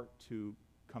my heart to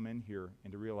come in here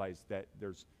and to realize that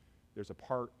there's a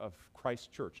part of Christ's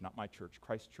church, not my church,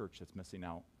 Christ's church that's missing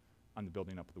out on the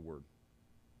building up of the Word.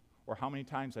 Or how many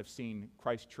times I've seen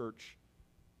Christ's church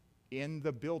in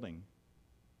the building,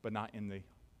 but not in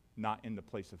the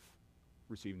place of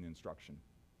receiving the instruction,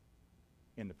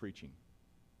 in the preaching.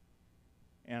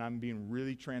 And I'm being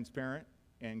really transparent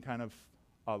and kind of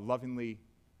lovingly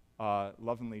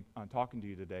talking to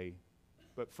you today.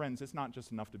 But friends, it's not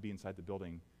just enough to be inside the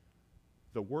building.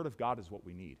 The Word of God is what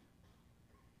we need.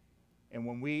 And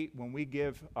when we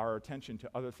give our attention to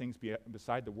other things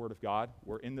beside the Word of God,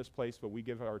 we're in this place, but we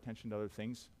give our attention to other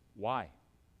things. Why?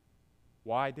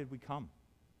 Why did we come?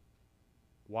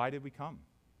 Why did we come?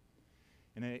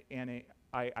 And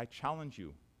I challenge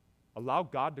you, allow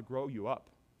God to grow you up.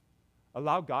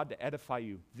 Allow God to edify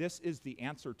you. This is the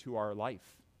answer to our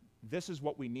life. This is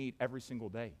what we need every single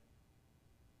day.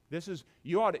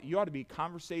 You ought to be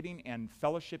conversating and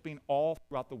fellowshipping all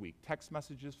throughout the week. Text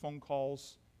messages, phone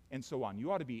calls, and so on.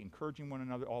 You ought to be encouraging one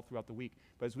another all throughout the week.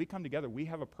 But as we come together, we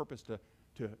have a purpose to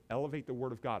elevate the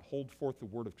Word of God, hold forth the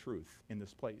Word of truth in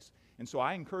this place. And so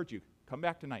I encourage you, come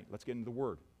back tonight. Let's get into the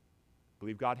Word. I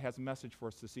believe God has a message for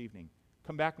us this evening.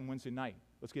 Come back on Wednesday night.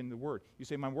 Let's get into the Word. You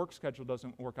say, my work schedule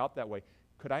doesn't work out that way.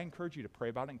 Could I encourage you to pray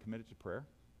about it and commit it to prayer?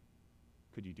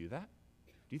 Could you do that?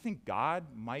 Do you think God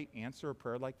might answer a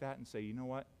prayer like that and say, you know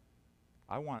what?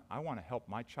 I want to help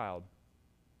my child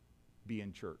be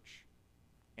in church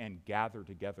and gather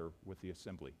together with the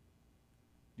assembly.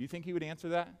 Do you think he would answer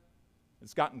that?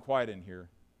 It's gotten quiet in here.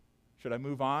 Should I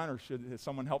move on, or should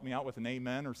someone help me out with an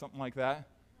amen or something like that?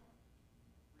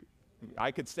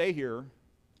 I could stay here.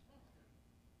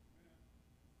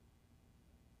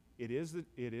 It is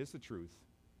the truth.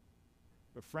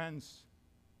 But friends,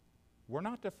 we're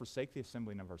not to forsake the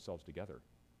assembling of ourselves together.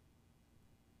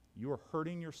 You are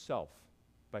hurting yourself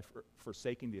by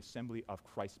forsaking the assembly of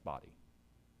Christ's body.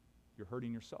 You're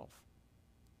hurting yourself.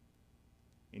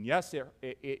 And yes,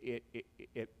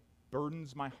 it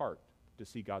burdens my heart to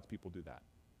see God's people do that.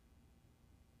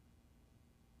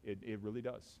 It really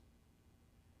does.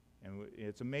 And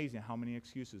it's amazing how many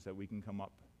excuses that we can come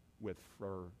up with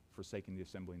for forsaking the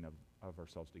assembling of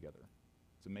ourselves together.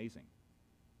 It's amazing.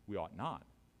 We ought not,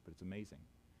 but it's amazing.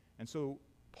 And so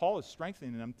Paul is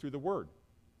strengthening them through the Word.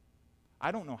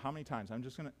 I don't know how many times,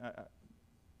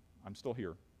 I'm still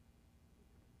here.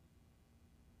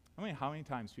 How many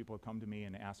times people have come to me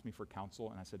and asked me for counsel,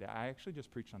 and I said, I actually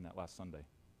just preached on that last Sunday,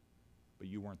 but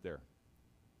you weren't there.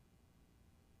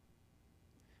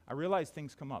 I realize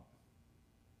things come up.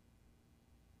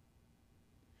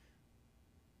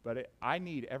 But I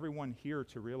need everyone here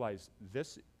to realize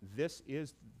this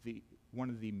is one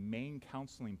of the main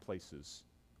counseling places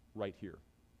right here.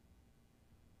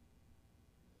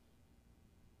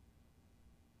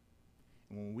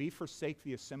 And when we forsake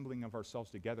the assembling of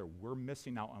ourselves together, we're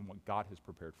missing out on what God has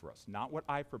prepared for us. Not what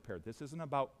I've prepared. This isn't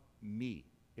about me.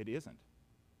 It isn't.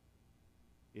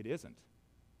 It isn't.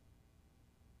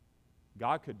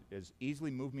 God could as easily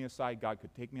move me aside. God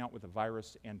could take me out with a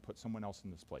virus and put someone else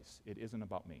in this place. It isn't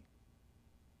about me.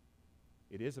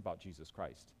 It is about Jesus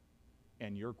Christ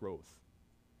and your growth.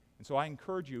 And so I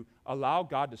encourage you, allow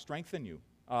God to strengthen you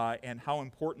and how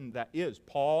important that is.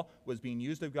 Paul was being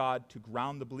used of God to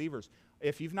ground the believers.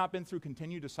 If you've not been through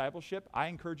continued discipleship, I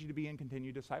encourage you to be in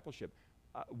continued discipleship.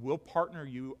 We'll partner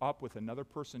you up with another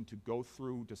person to go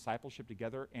through discipleship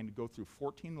together and go through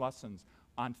 14 lessons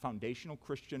on foundational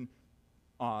Christian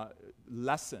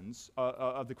lessons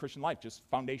of the Christian life, just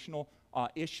foundational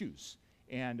issues.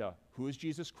 And who is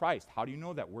Jesus Christ? How do you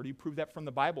know that? Where do you prove that from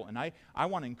the Bible? And I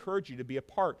want to encourage you to be a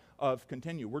part of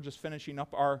Continue. We're just finishing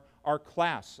up our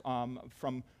class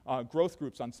from growth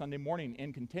groups on Sunday morning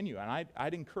in Continue. And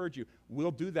I'd encourage you,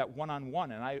 we'll do that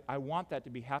one-on-one. And I want that to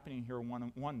be happening here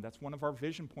one-on-one. That's one of our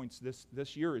vision points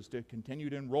this year, is to continue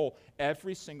to enroll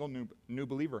every single new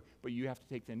believer. But you have to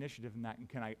take the initiative in that, and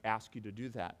can I ask you to do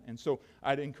that? And so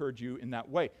I'd encourage you in that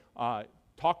way.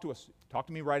 Talk to us. Talk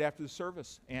to me right after the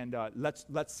service, and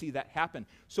let's see that happen.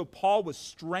 So Paul was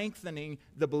strengthening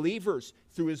the believers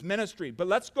through his ministry. But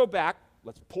let's go back.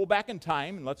 Let's pull back in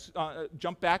time, and let's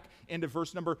jump back into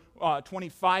verse number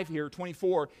 25 here,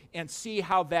 24, and see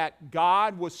how that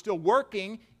God was still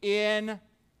working in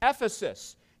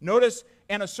Ephesus. Notice,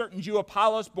 and a certain Jew,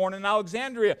 Apollos, born in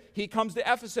Alexandria, he comes to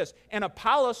Ephesus. And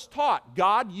Apollos taught.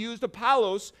 God used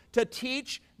Apollos to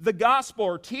teach the gospel,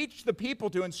 or teach the people,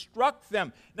 to instruct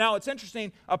them. Now, it's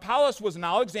interesting. Apollos was an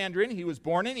Alexandrian. He was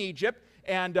born in Egypt.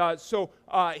 And so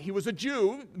he was a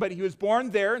Jew, but he was born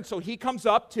there. And so he comes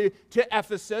up to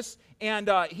Ephesus. And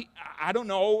I don't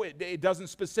know, it doesn't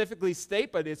specifically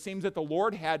state, but it seems that the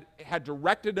Lord had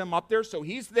directed him up there. So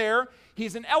he's there.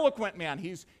 He's an eloquent man.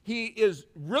 He is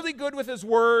really good with his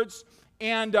words.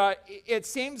 And it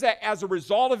seems that as a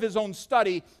result of his own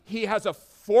study, he has a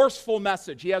forceful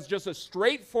message. He has just a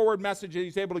straightforward message that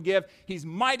he's able to give. He's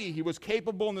mighty. He was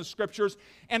capable in the Scriptures.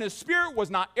 And his spirit was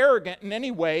not arrogant in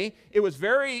any way. It was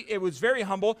very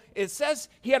humble. It says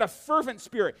he had a fervent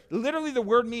spirit. Literally, the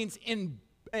word means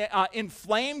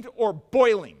inflamed or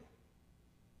boiling.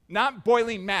 Not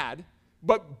boiling mad,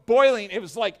 but boiling. It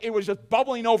was like it was just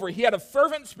bubbling over. He had a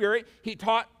fervent spirit. He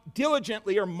taught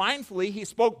diligently or mindfully. He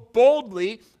spoke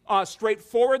boldly,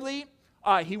 straightforwardly.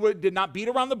 He did not beat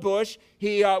around the bush.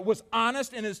 He was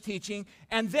honest in his teaching.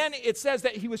 And then it says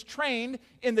that he was trained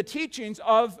in the teachings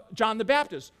of John the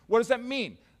Baptist. What does that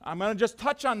mean? I'm going to just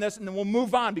touch on this and then we'll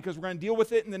move on because we're going to deal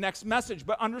with it in the next message.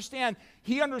 But understand,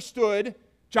 he understood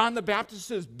John the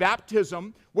Baptist's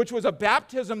baptism, which was a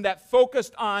baptism that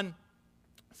focused on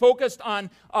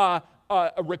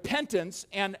repentance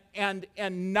and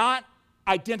not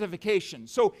identification.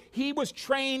 So he was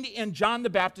trained in John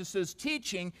the Baptist's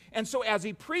teaching, and so as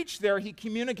he preached there, he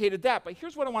communicated that. But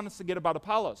here's what I want us to get about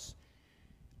Apollos.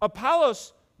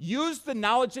 Apollos used the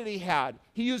knowledge that he had.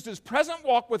 He used his present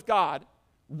walk with God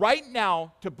right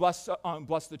now to bless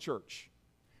the church.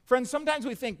 Friends, sometimes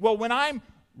we think, well, when I'm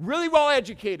really well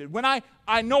educated, when I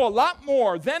know a lot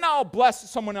more, then I'll bless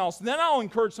someone else, then I'll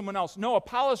encourage someone else. No,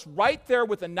 Apollos, right there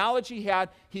with the knowledge he had,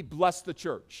 he blessed the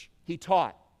church. He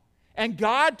taught. And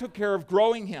God took care of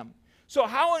growing him. So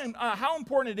how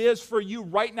important it is for you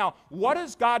right now. What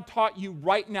has God taught you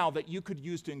right now that you could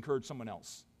use to encourage someone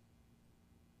else?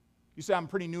 You say, I'm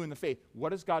pretty new in the faith.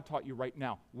 What has God taught you right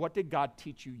now? What did God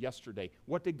teach you yesterday?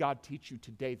 What did God teach you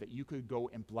today that you could go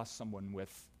and bless someone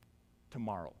with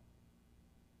tomorrow?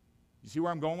 You see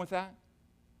where I'm going with that?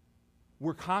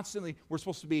 We're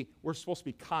supposed to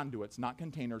be conduits, not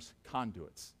containers,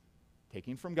 conduits.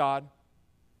 Taking from God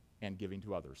and giving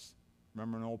to others.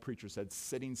 Remember an old preacher said,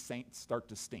 sitting saints start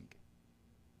to stink.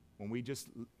 When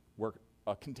we're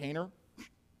a container,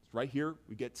 it's right here,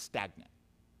 we get stagnant.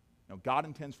 Now, God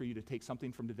intends for you to take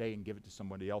something from today and give it to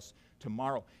somebody else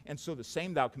tomorrow. And so the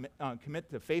same thou commit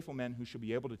to faithful men who shall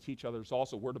be able to teach others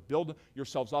also. We're to build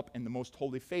yourselves up in the most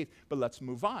holy faith. But let's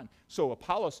move on. So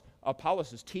Apollos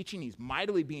is teaching. He's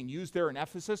mightily being used there in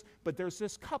Ephesus. But there's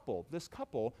this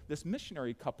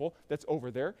missionary couple that's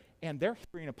over there, and they're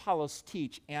hearing Apollos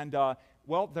teach. And,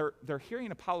 they're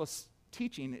hearing Apollos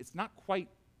teaching. It's not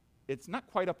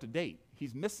quite up to date.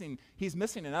 He's missing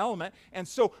an element. And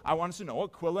so I want us to know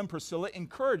Aquila and Priscilla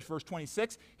encouraged. Verse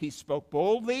 26, he spoke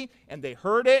boldly, and they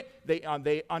heard it.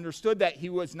 They understood that he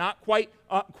was not quite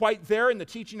there in the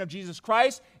teaching of Jesus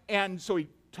Christ. And so he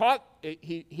taught,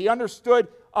 he understood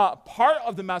part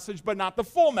of the message, but not the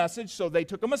full message. So they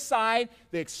took him aside.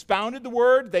 They expounded the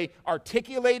word. They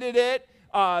articulated it.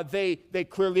 They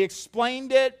clearly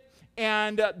explained it.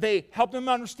 And they helped him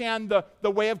understand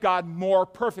the way of God more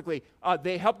perfectly.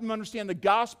 They helped him understand the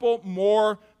gospel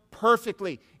more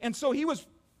perfectly. And so he was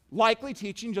likely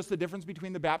teaching just the difference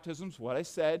between the baptisms. What I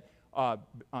said,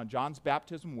 John's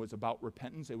baptism was about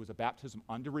repentance. It was a baptism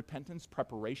under repentance,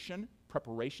 preparation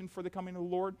for the coming of the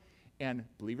Lord. And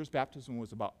believers' baptism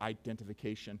was about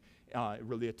identification,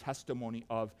 really a testimony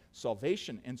of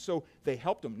salvation. And so they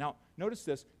helped him. Now, notice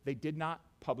this. They did not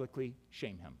publicly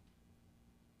shame him.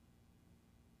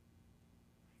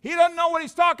 He doesn't know what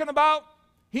he's talking about.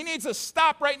 He needs to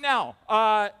stop right now.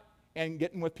 And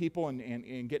getting with people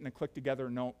and getting a clique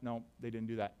together. No, they didn't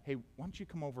do that. Hey, why don't you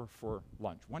come over for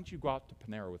lunch? Why don't you go out to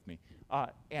Panera with me?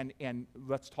 And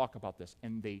let's talk about this.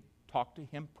 And they talked to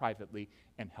him privately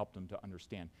and helped him to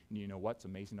understand. And you know what's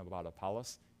amazing about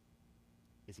Apollos?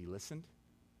 Is he listened,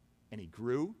 and he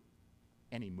grew,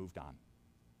 and he moved on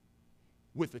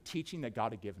with the teaching that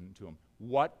God had given to him.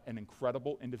 What an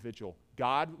incredible individual.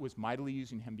 God was mightily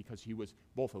using him because he was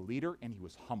both a leader and he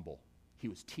was humble. He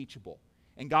was teachable.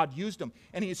 And God used him.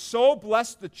 And he so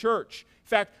blessed the church. In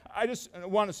fact, I just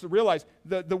want us to realize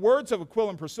the words of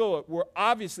Aquila and Priscilla were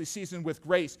obviously seasoned with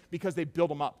grace because they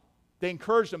built him up. They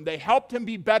encouraged him. They helped him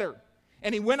be better.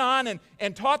 And he went on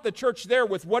and taught the church there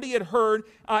with what he had heard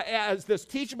as this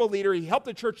teachable leader. He helped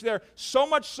the church there so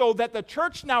much so that the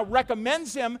church now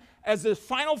recommends him as the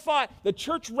final thought. The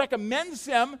church recommends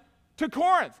him to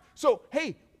Corinth. So,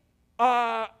 hey,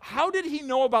 how did he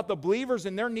know about the believers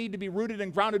and their need to be rooted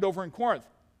and grounded over in Corinth?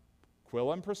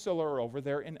 Aquila and Priscilla are over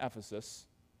there in Ephesus.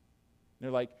 They're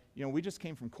like, we just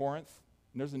came from Corinth,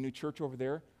 and there's a new church over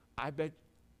there. I bet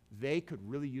they could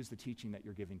really use the teaching that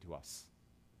you're giving to us.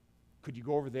 Could you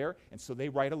go over there? And so they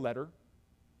write a letter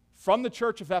from the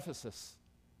church of Ephesus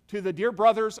to the dear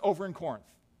brothers over in Corinth.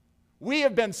 We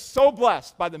have been so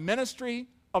blessed by the ministry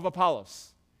of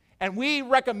Apollos. And we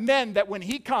recommend that when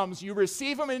he comes, you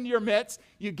receive him into your midst,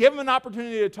 you give him an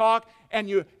opportunity to talk, and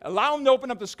you allow him to open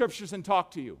up the scriptures and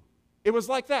talk to you. It was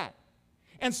like that.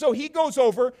 And so he goes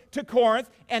over to Corinth,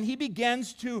 and he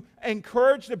begins to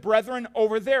encourage the brethren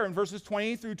over there in verses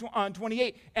 20 through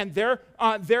 28. And there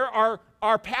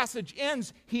our passage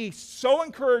ends. He so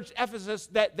encouraged Ephesus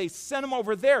that they sent him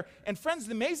over there. And friends,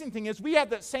 the amazing thing is we have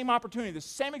that same opportunity, the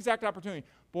same exact opportunity.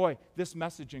 boy, this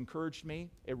message encouraged me.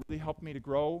 It really helped me to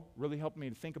grow, really helped me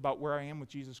to think about where I am with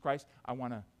Jesus Christ. I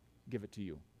want to give it to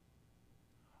you.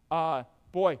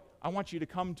 Boy, I want you to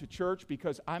come to church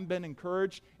because I've been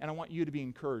encouraged, and I want you to be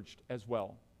encouraged as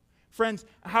well. Friends,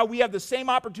 how we have the same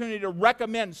opportunity to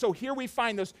recommend. So here we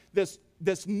find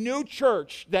this new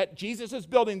church that Jesus is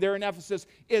building there in Ephesus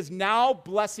is now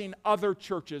blessing other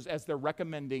churches as they're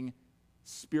recommending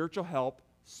spiritual help,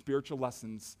 spiritual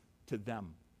lessons to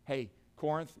them. Hey,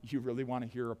 Corinth, you really want to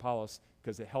hear Apollos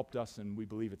because it helped us, and we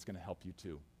believe it's going to help you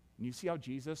too. And you see how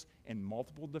Jesus, in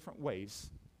multiple different ways,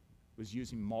 was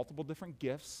using multiple different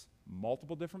gifts,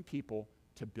 multiple different people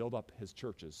to build up his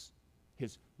churches,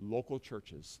 his local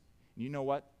churches. And you know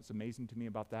what is amazing to me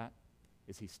about that?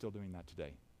 Is he's still doing that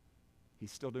today.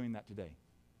 He's still doing that today.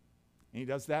 And he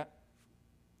does that.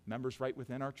 Members right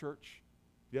within our church.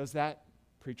 He does that.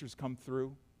 Preachers come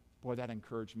through. Boy, that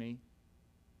encouraged me.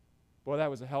 Boy, that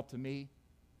was a help to me.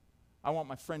 I want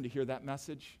my friend to hear that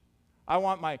message. I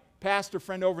want my pastor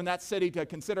friend over in that city to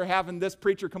consider having this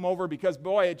preacher come over because,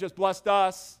 boy, it just blessed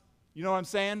us. You know what I'm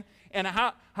saying? And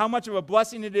how much of a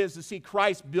blessing it is to see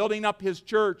Christ building up his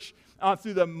church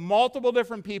through the multiple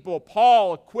different people,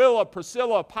 Paul, Aquila,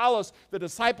 Priscilla, Apollos, the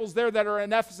disciples there that are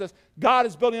in Ephesus. God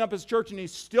is building up his church, and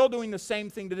he's still doing the same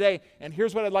thing today. And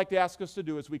here's what I'd like to ask us to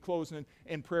do as we close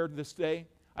in prayer this day.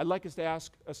 I'd like us to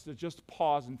ask us to just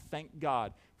pause and thank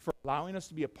God for allowing us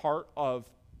to be a part of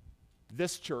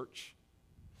this church,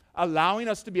 allowing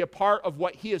us to be a part of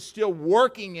what he is still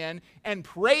working in, and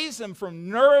praise him for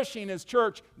nourishing his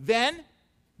church, then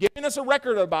giving us a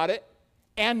record about it,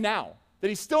 and now, that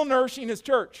he's still nourishing his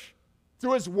church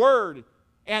through his word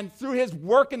and through his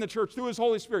work in the church, through his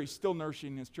Holy Spirit. He's still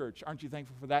nourishing his church. Aren't you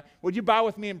thankful for that? Would you bow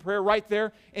with me in prayer right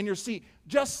there in your seat?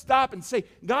 Just stop and say,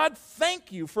 God,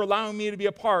 thank you for allowing me to be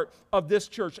a part of this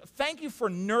church. Thank you for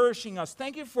nourishing us.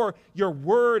 Thank you for your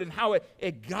word and how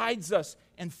it guides us.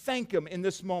 And thank him in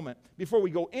this moment. Before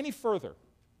we go any further,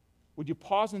 would you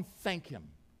pause and thank him?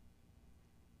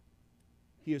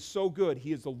 He is so good.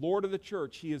 He is the Lord of the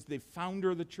church. He is the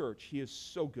founder of the church. He is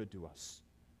so good to us.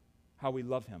 How we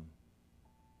love him.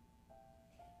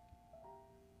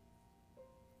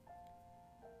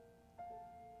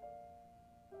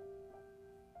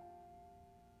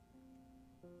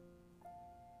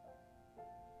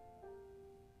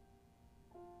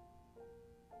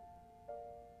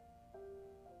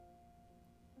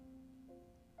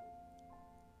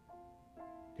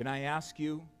 Can I ask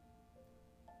you,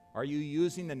 are you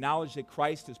using the knowledge that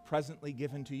Christ has presently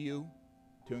given to you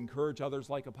to encourage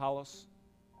others like Apollos?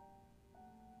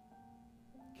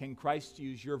 Can Christ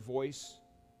use your voice,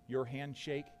 your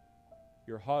handshake,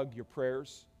 your hug, your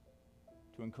prayers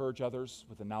to encourage others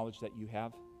with the knowledge that you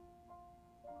have?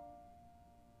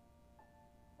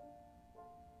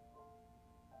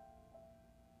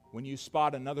 When you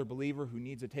spot another believer who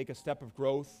needs to take a step of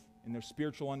growth in their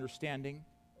spiritual understanding,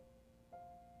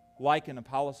 like an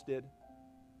Apollos did,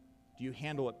 do you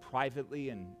handle it privately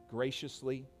and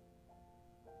graciously,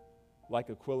 like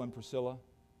Aquila and Priscilla?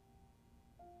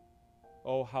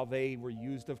 Oh, how they were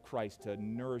used of Christ to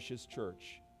nourish his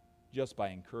church just by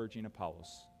encouraging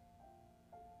Apollos.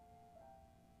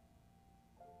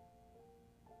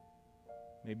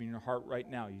 Maybe in your heart right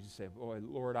now, you just say, "Boy,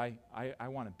 Lord, I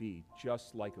want to be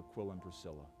just like Aquila and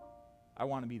Priscilla. I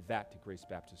want to be that to Grace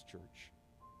Baptist Church."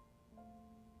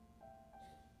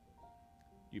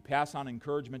 You pass on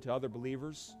encouragement to other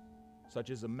believers, such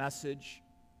as a message,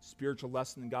 spiritual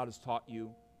lesson that God has taught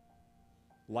you,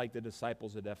 like the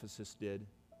disciples at Ephesus did,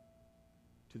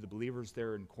 to the believers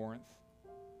there in Corinth.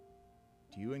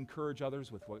 Do you encourage others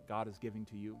with what God is giving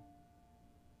to you?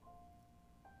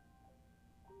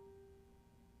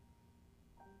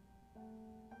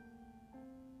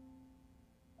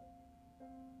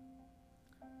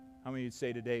 How many would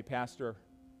say today, Pastor,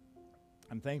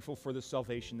 I'm thankful for the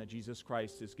salvation that Jesus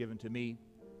Christ has given to me.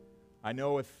 I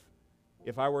know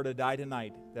if I were to die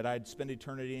tonight, that I'd spend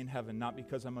eternity in heaven, not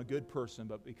because I'm a good person,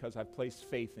 but because I've placed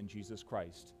faith in Jesus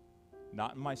Christ.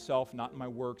 Not in myself, not in my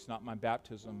works, not in my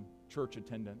baptism, church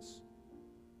attendance,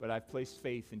 but I've placed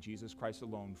faith in Jesus Christ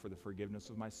alone for the forgiveness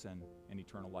of my sin and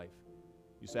eternal life.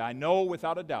 You say, I know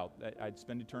without a doubt that I'd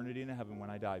spend eternity in heaven when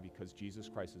I die because Jesus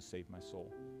Christ has saved my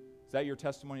soul. Is that your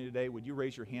testimony today? Would you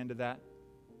raise your hand to that?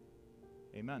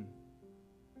 Amen.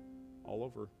 All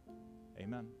over.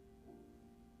 Amen.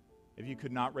 If you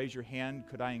could not raise your hand,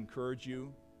 could I encourage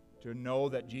you to know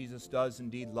that Jesus does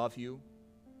indeed love you?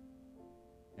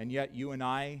 And yet you and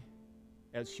I,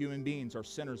 as human beings, are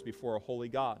sinners before a holy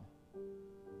God.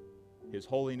 His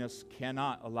holiness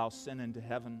cannot allow sin into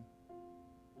heaven.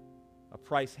 A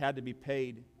price had to be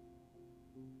paid.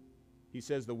 He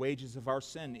says the wages of our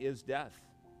sin is death.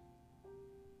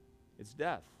 It's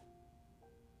death.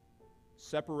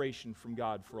 Separation from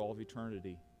God for all of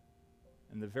eternity.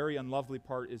 And the very unlovely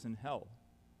part is in hell.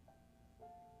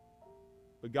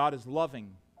 But God is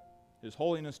loving. His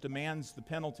holiness demands the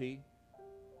penalty,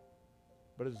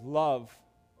 but His love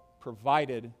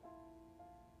provided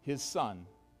His Son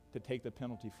to take the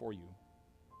penalty for you.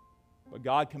 But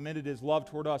God commended His love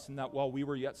toward us in that while we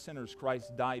were yet sinners,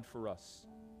 Christ died for us.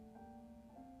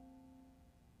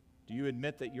 Do you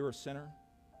admit that you're a sinner,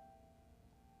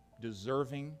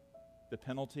 deserving the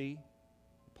penalty,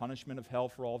 the punishment of hell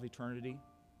for all of eternity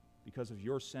because of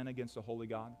your sin against a holy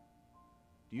God?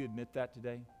 Do you admit that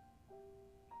today?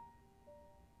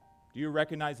 Do you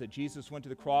recognize that Jesus went to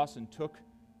the cross and took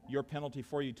your penalty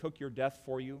for you, took your death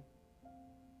for you?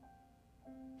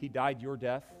 He died your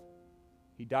death.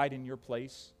 He died in your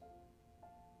place.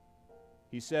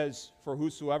 He says, "For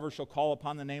whosoever shall call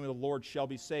upon the name of the Lord shall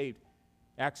be saved."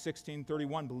 Acts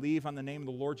 16:31, believe on the name of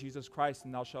the Lord Jesus Christ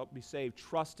and thou shalt be saved.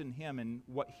 Trust in Him and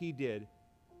what He did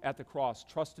at the cross.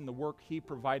 Trust in the work He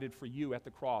provided for you at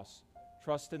the cross.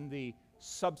 Trust in the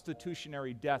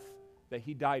substitutionary death that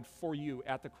He died for you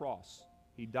at the cross.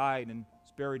 He died and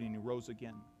was buried and He rose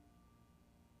again.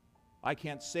 I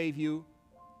can't save you,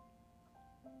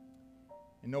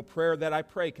 and no prayer that I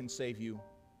pray can save you.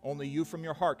 Only you from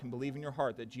your heart can believe in your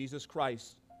heart that Jesus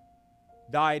Christ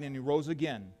died and He rose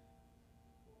again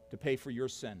to pay for your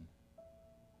sin.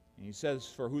 And He says,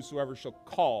 "For whosoever shall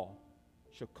call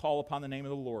upon the name of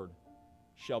the Lord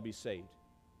shall be saved."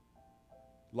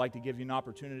 I'd like to give you an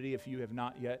opportunity, if you have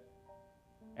not yet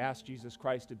asked Jesus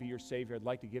Christ to be your Savior, I'd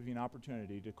like to give you an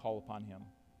opportunity to call upon Him.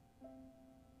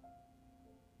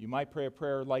 You might pray a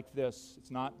prayer like this. It's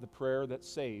not the prayer that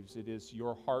saves, it is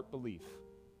your heart belief.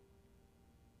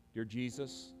 Dear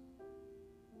Jesus,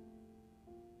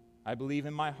 I believe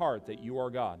in my heart that you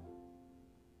are God.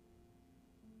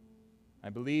 I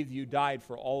believe you died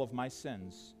for all of my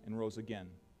sins and rose again.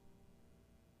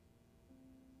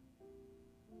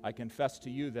 I confess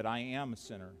to you that I am a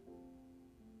sinner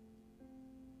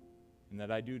and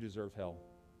that I do deserve hell.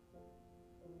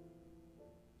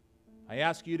 I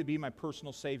ask you to be my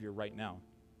personal Savior right now.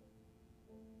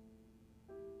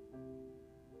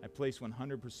 I place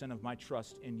 100% of my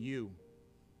trust in you.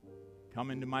 Come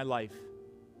into my life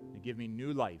and give me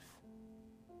new life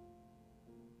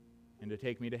and to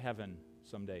take me to heaven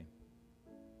someday.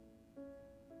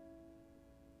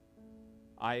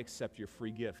 I accept your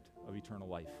free gift of eternal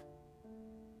life.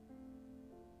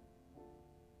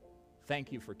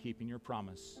 Thank you for keeping your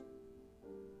promise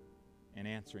and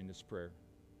answering this prayer.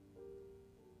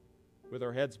 With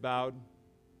our heads bowed,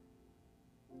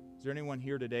 is there anyone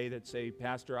here today that say,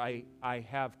 "Pastor, I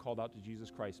have called out to Jesus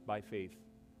Christ by faith"?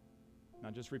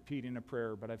 Not just repeating a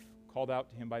prayer, but I've called out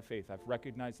to Him by faith. I've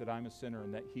recognized that I'm a sinner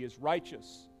and that He is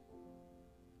righteous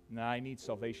and that I need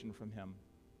salvation from Him.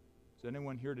 Is there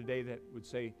anyone here today that would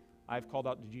say, "I've called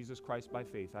out to Jesus Christ by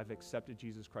faith. I've accepted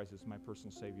Jesus Christ as my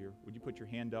personal Savior"? Would you put your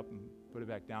hand up and put it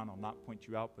back down? I'll not point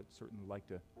you out, but certainly like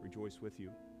to rejoice with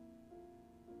you.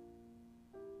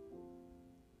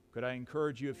 Could I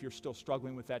encourage you, if you're still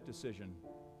struggling with that decision,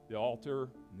 the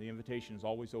altar and the invitation is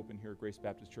always open here at Grace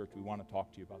Baptist Church. We want to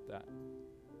talk to you about that.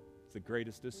 It's the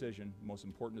greatest decision, the most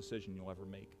important decision you'll ever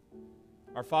make.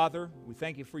 Our Father, we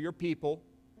thank you for your people.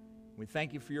 We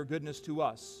thank you for your goodness to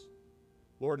us.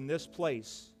 Lord, in this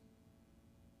place,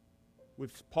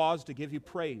 we've paused to give you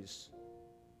praise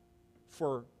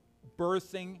for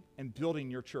birthing and building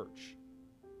your church.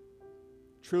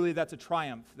 Truly, that's a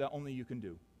triumph that only you can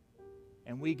do.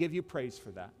 And we give you praise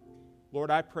for that. Lord,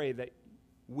 I pray that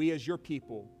we as your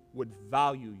people would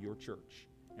value your church.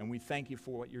 And we thank you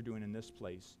for what you're doing in this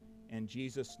place. In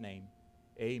Jesus' name,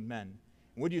 amen.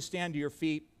 And would you stand to your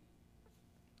feet?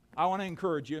 I want to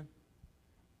encourage you.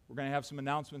 We're going to have some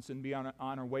announcements and be on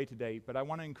our way today, but I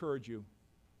want to encourage you.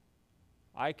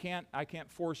 I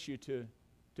can't force you to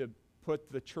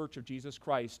put the church of Jesus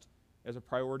Christ as a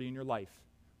priority in your life.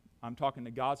 I'm talking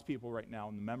to God's people right now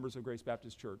and the members of Grace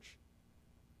Baptist Church.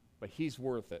 But He's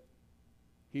worth it.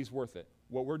 He's worth it.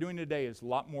 What we're doing today is a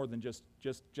lot more than just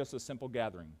a simple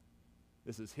gathering.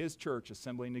 This is His church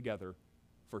assembling together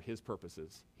for His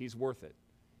purposes. He's worth it.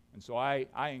 And so I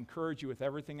encourage you with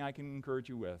everything I can encourage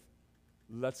you with.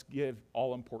 Let's give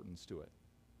all importance to it.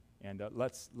 And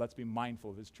let's be mindful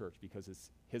of His church because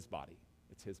it's His body.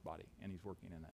 It's His body, and He's working in it.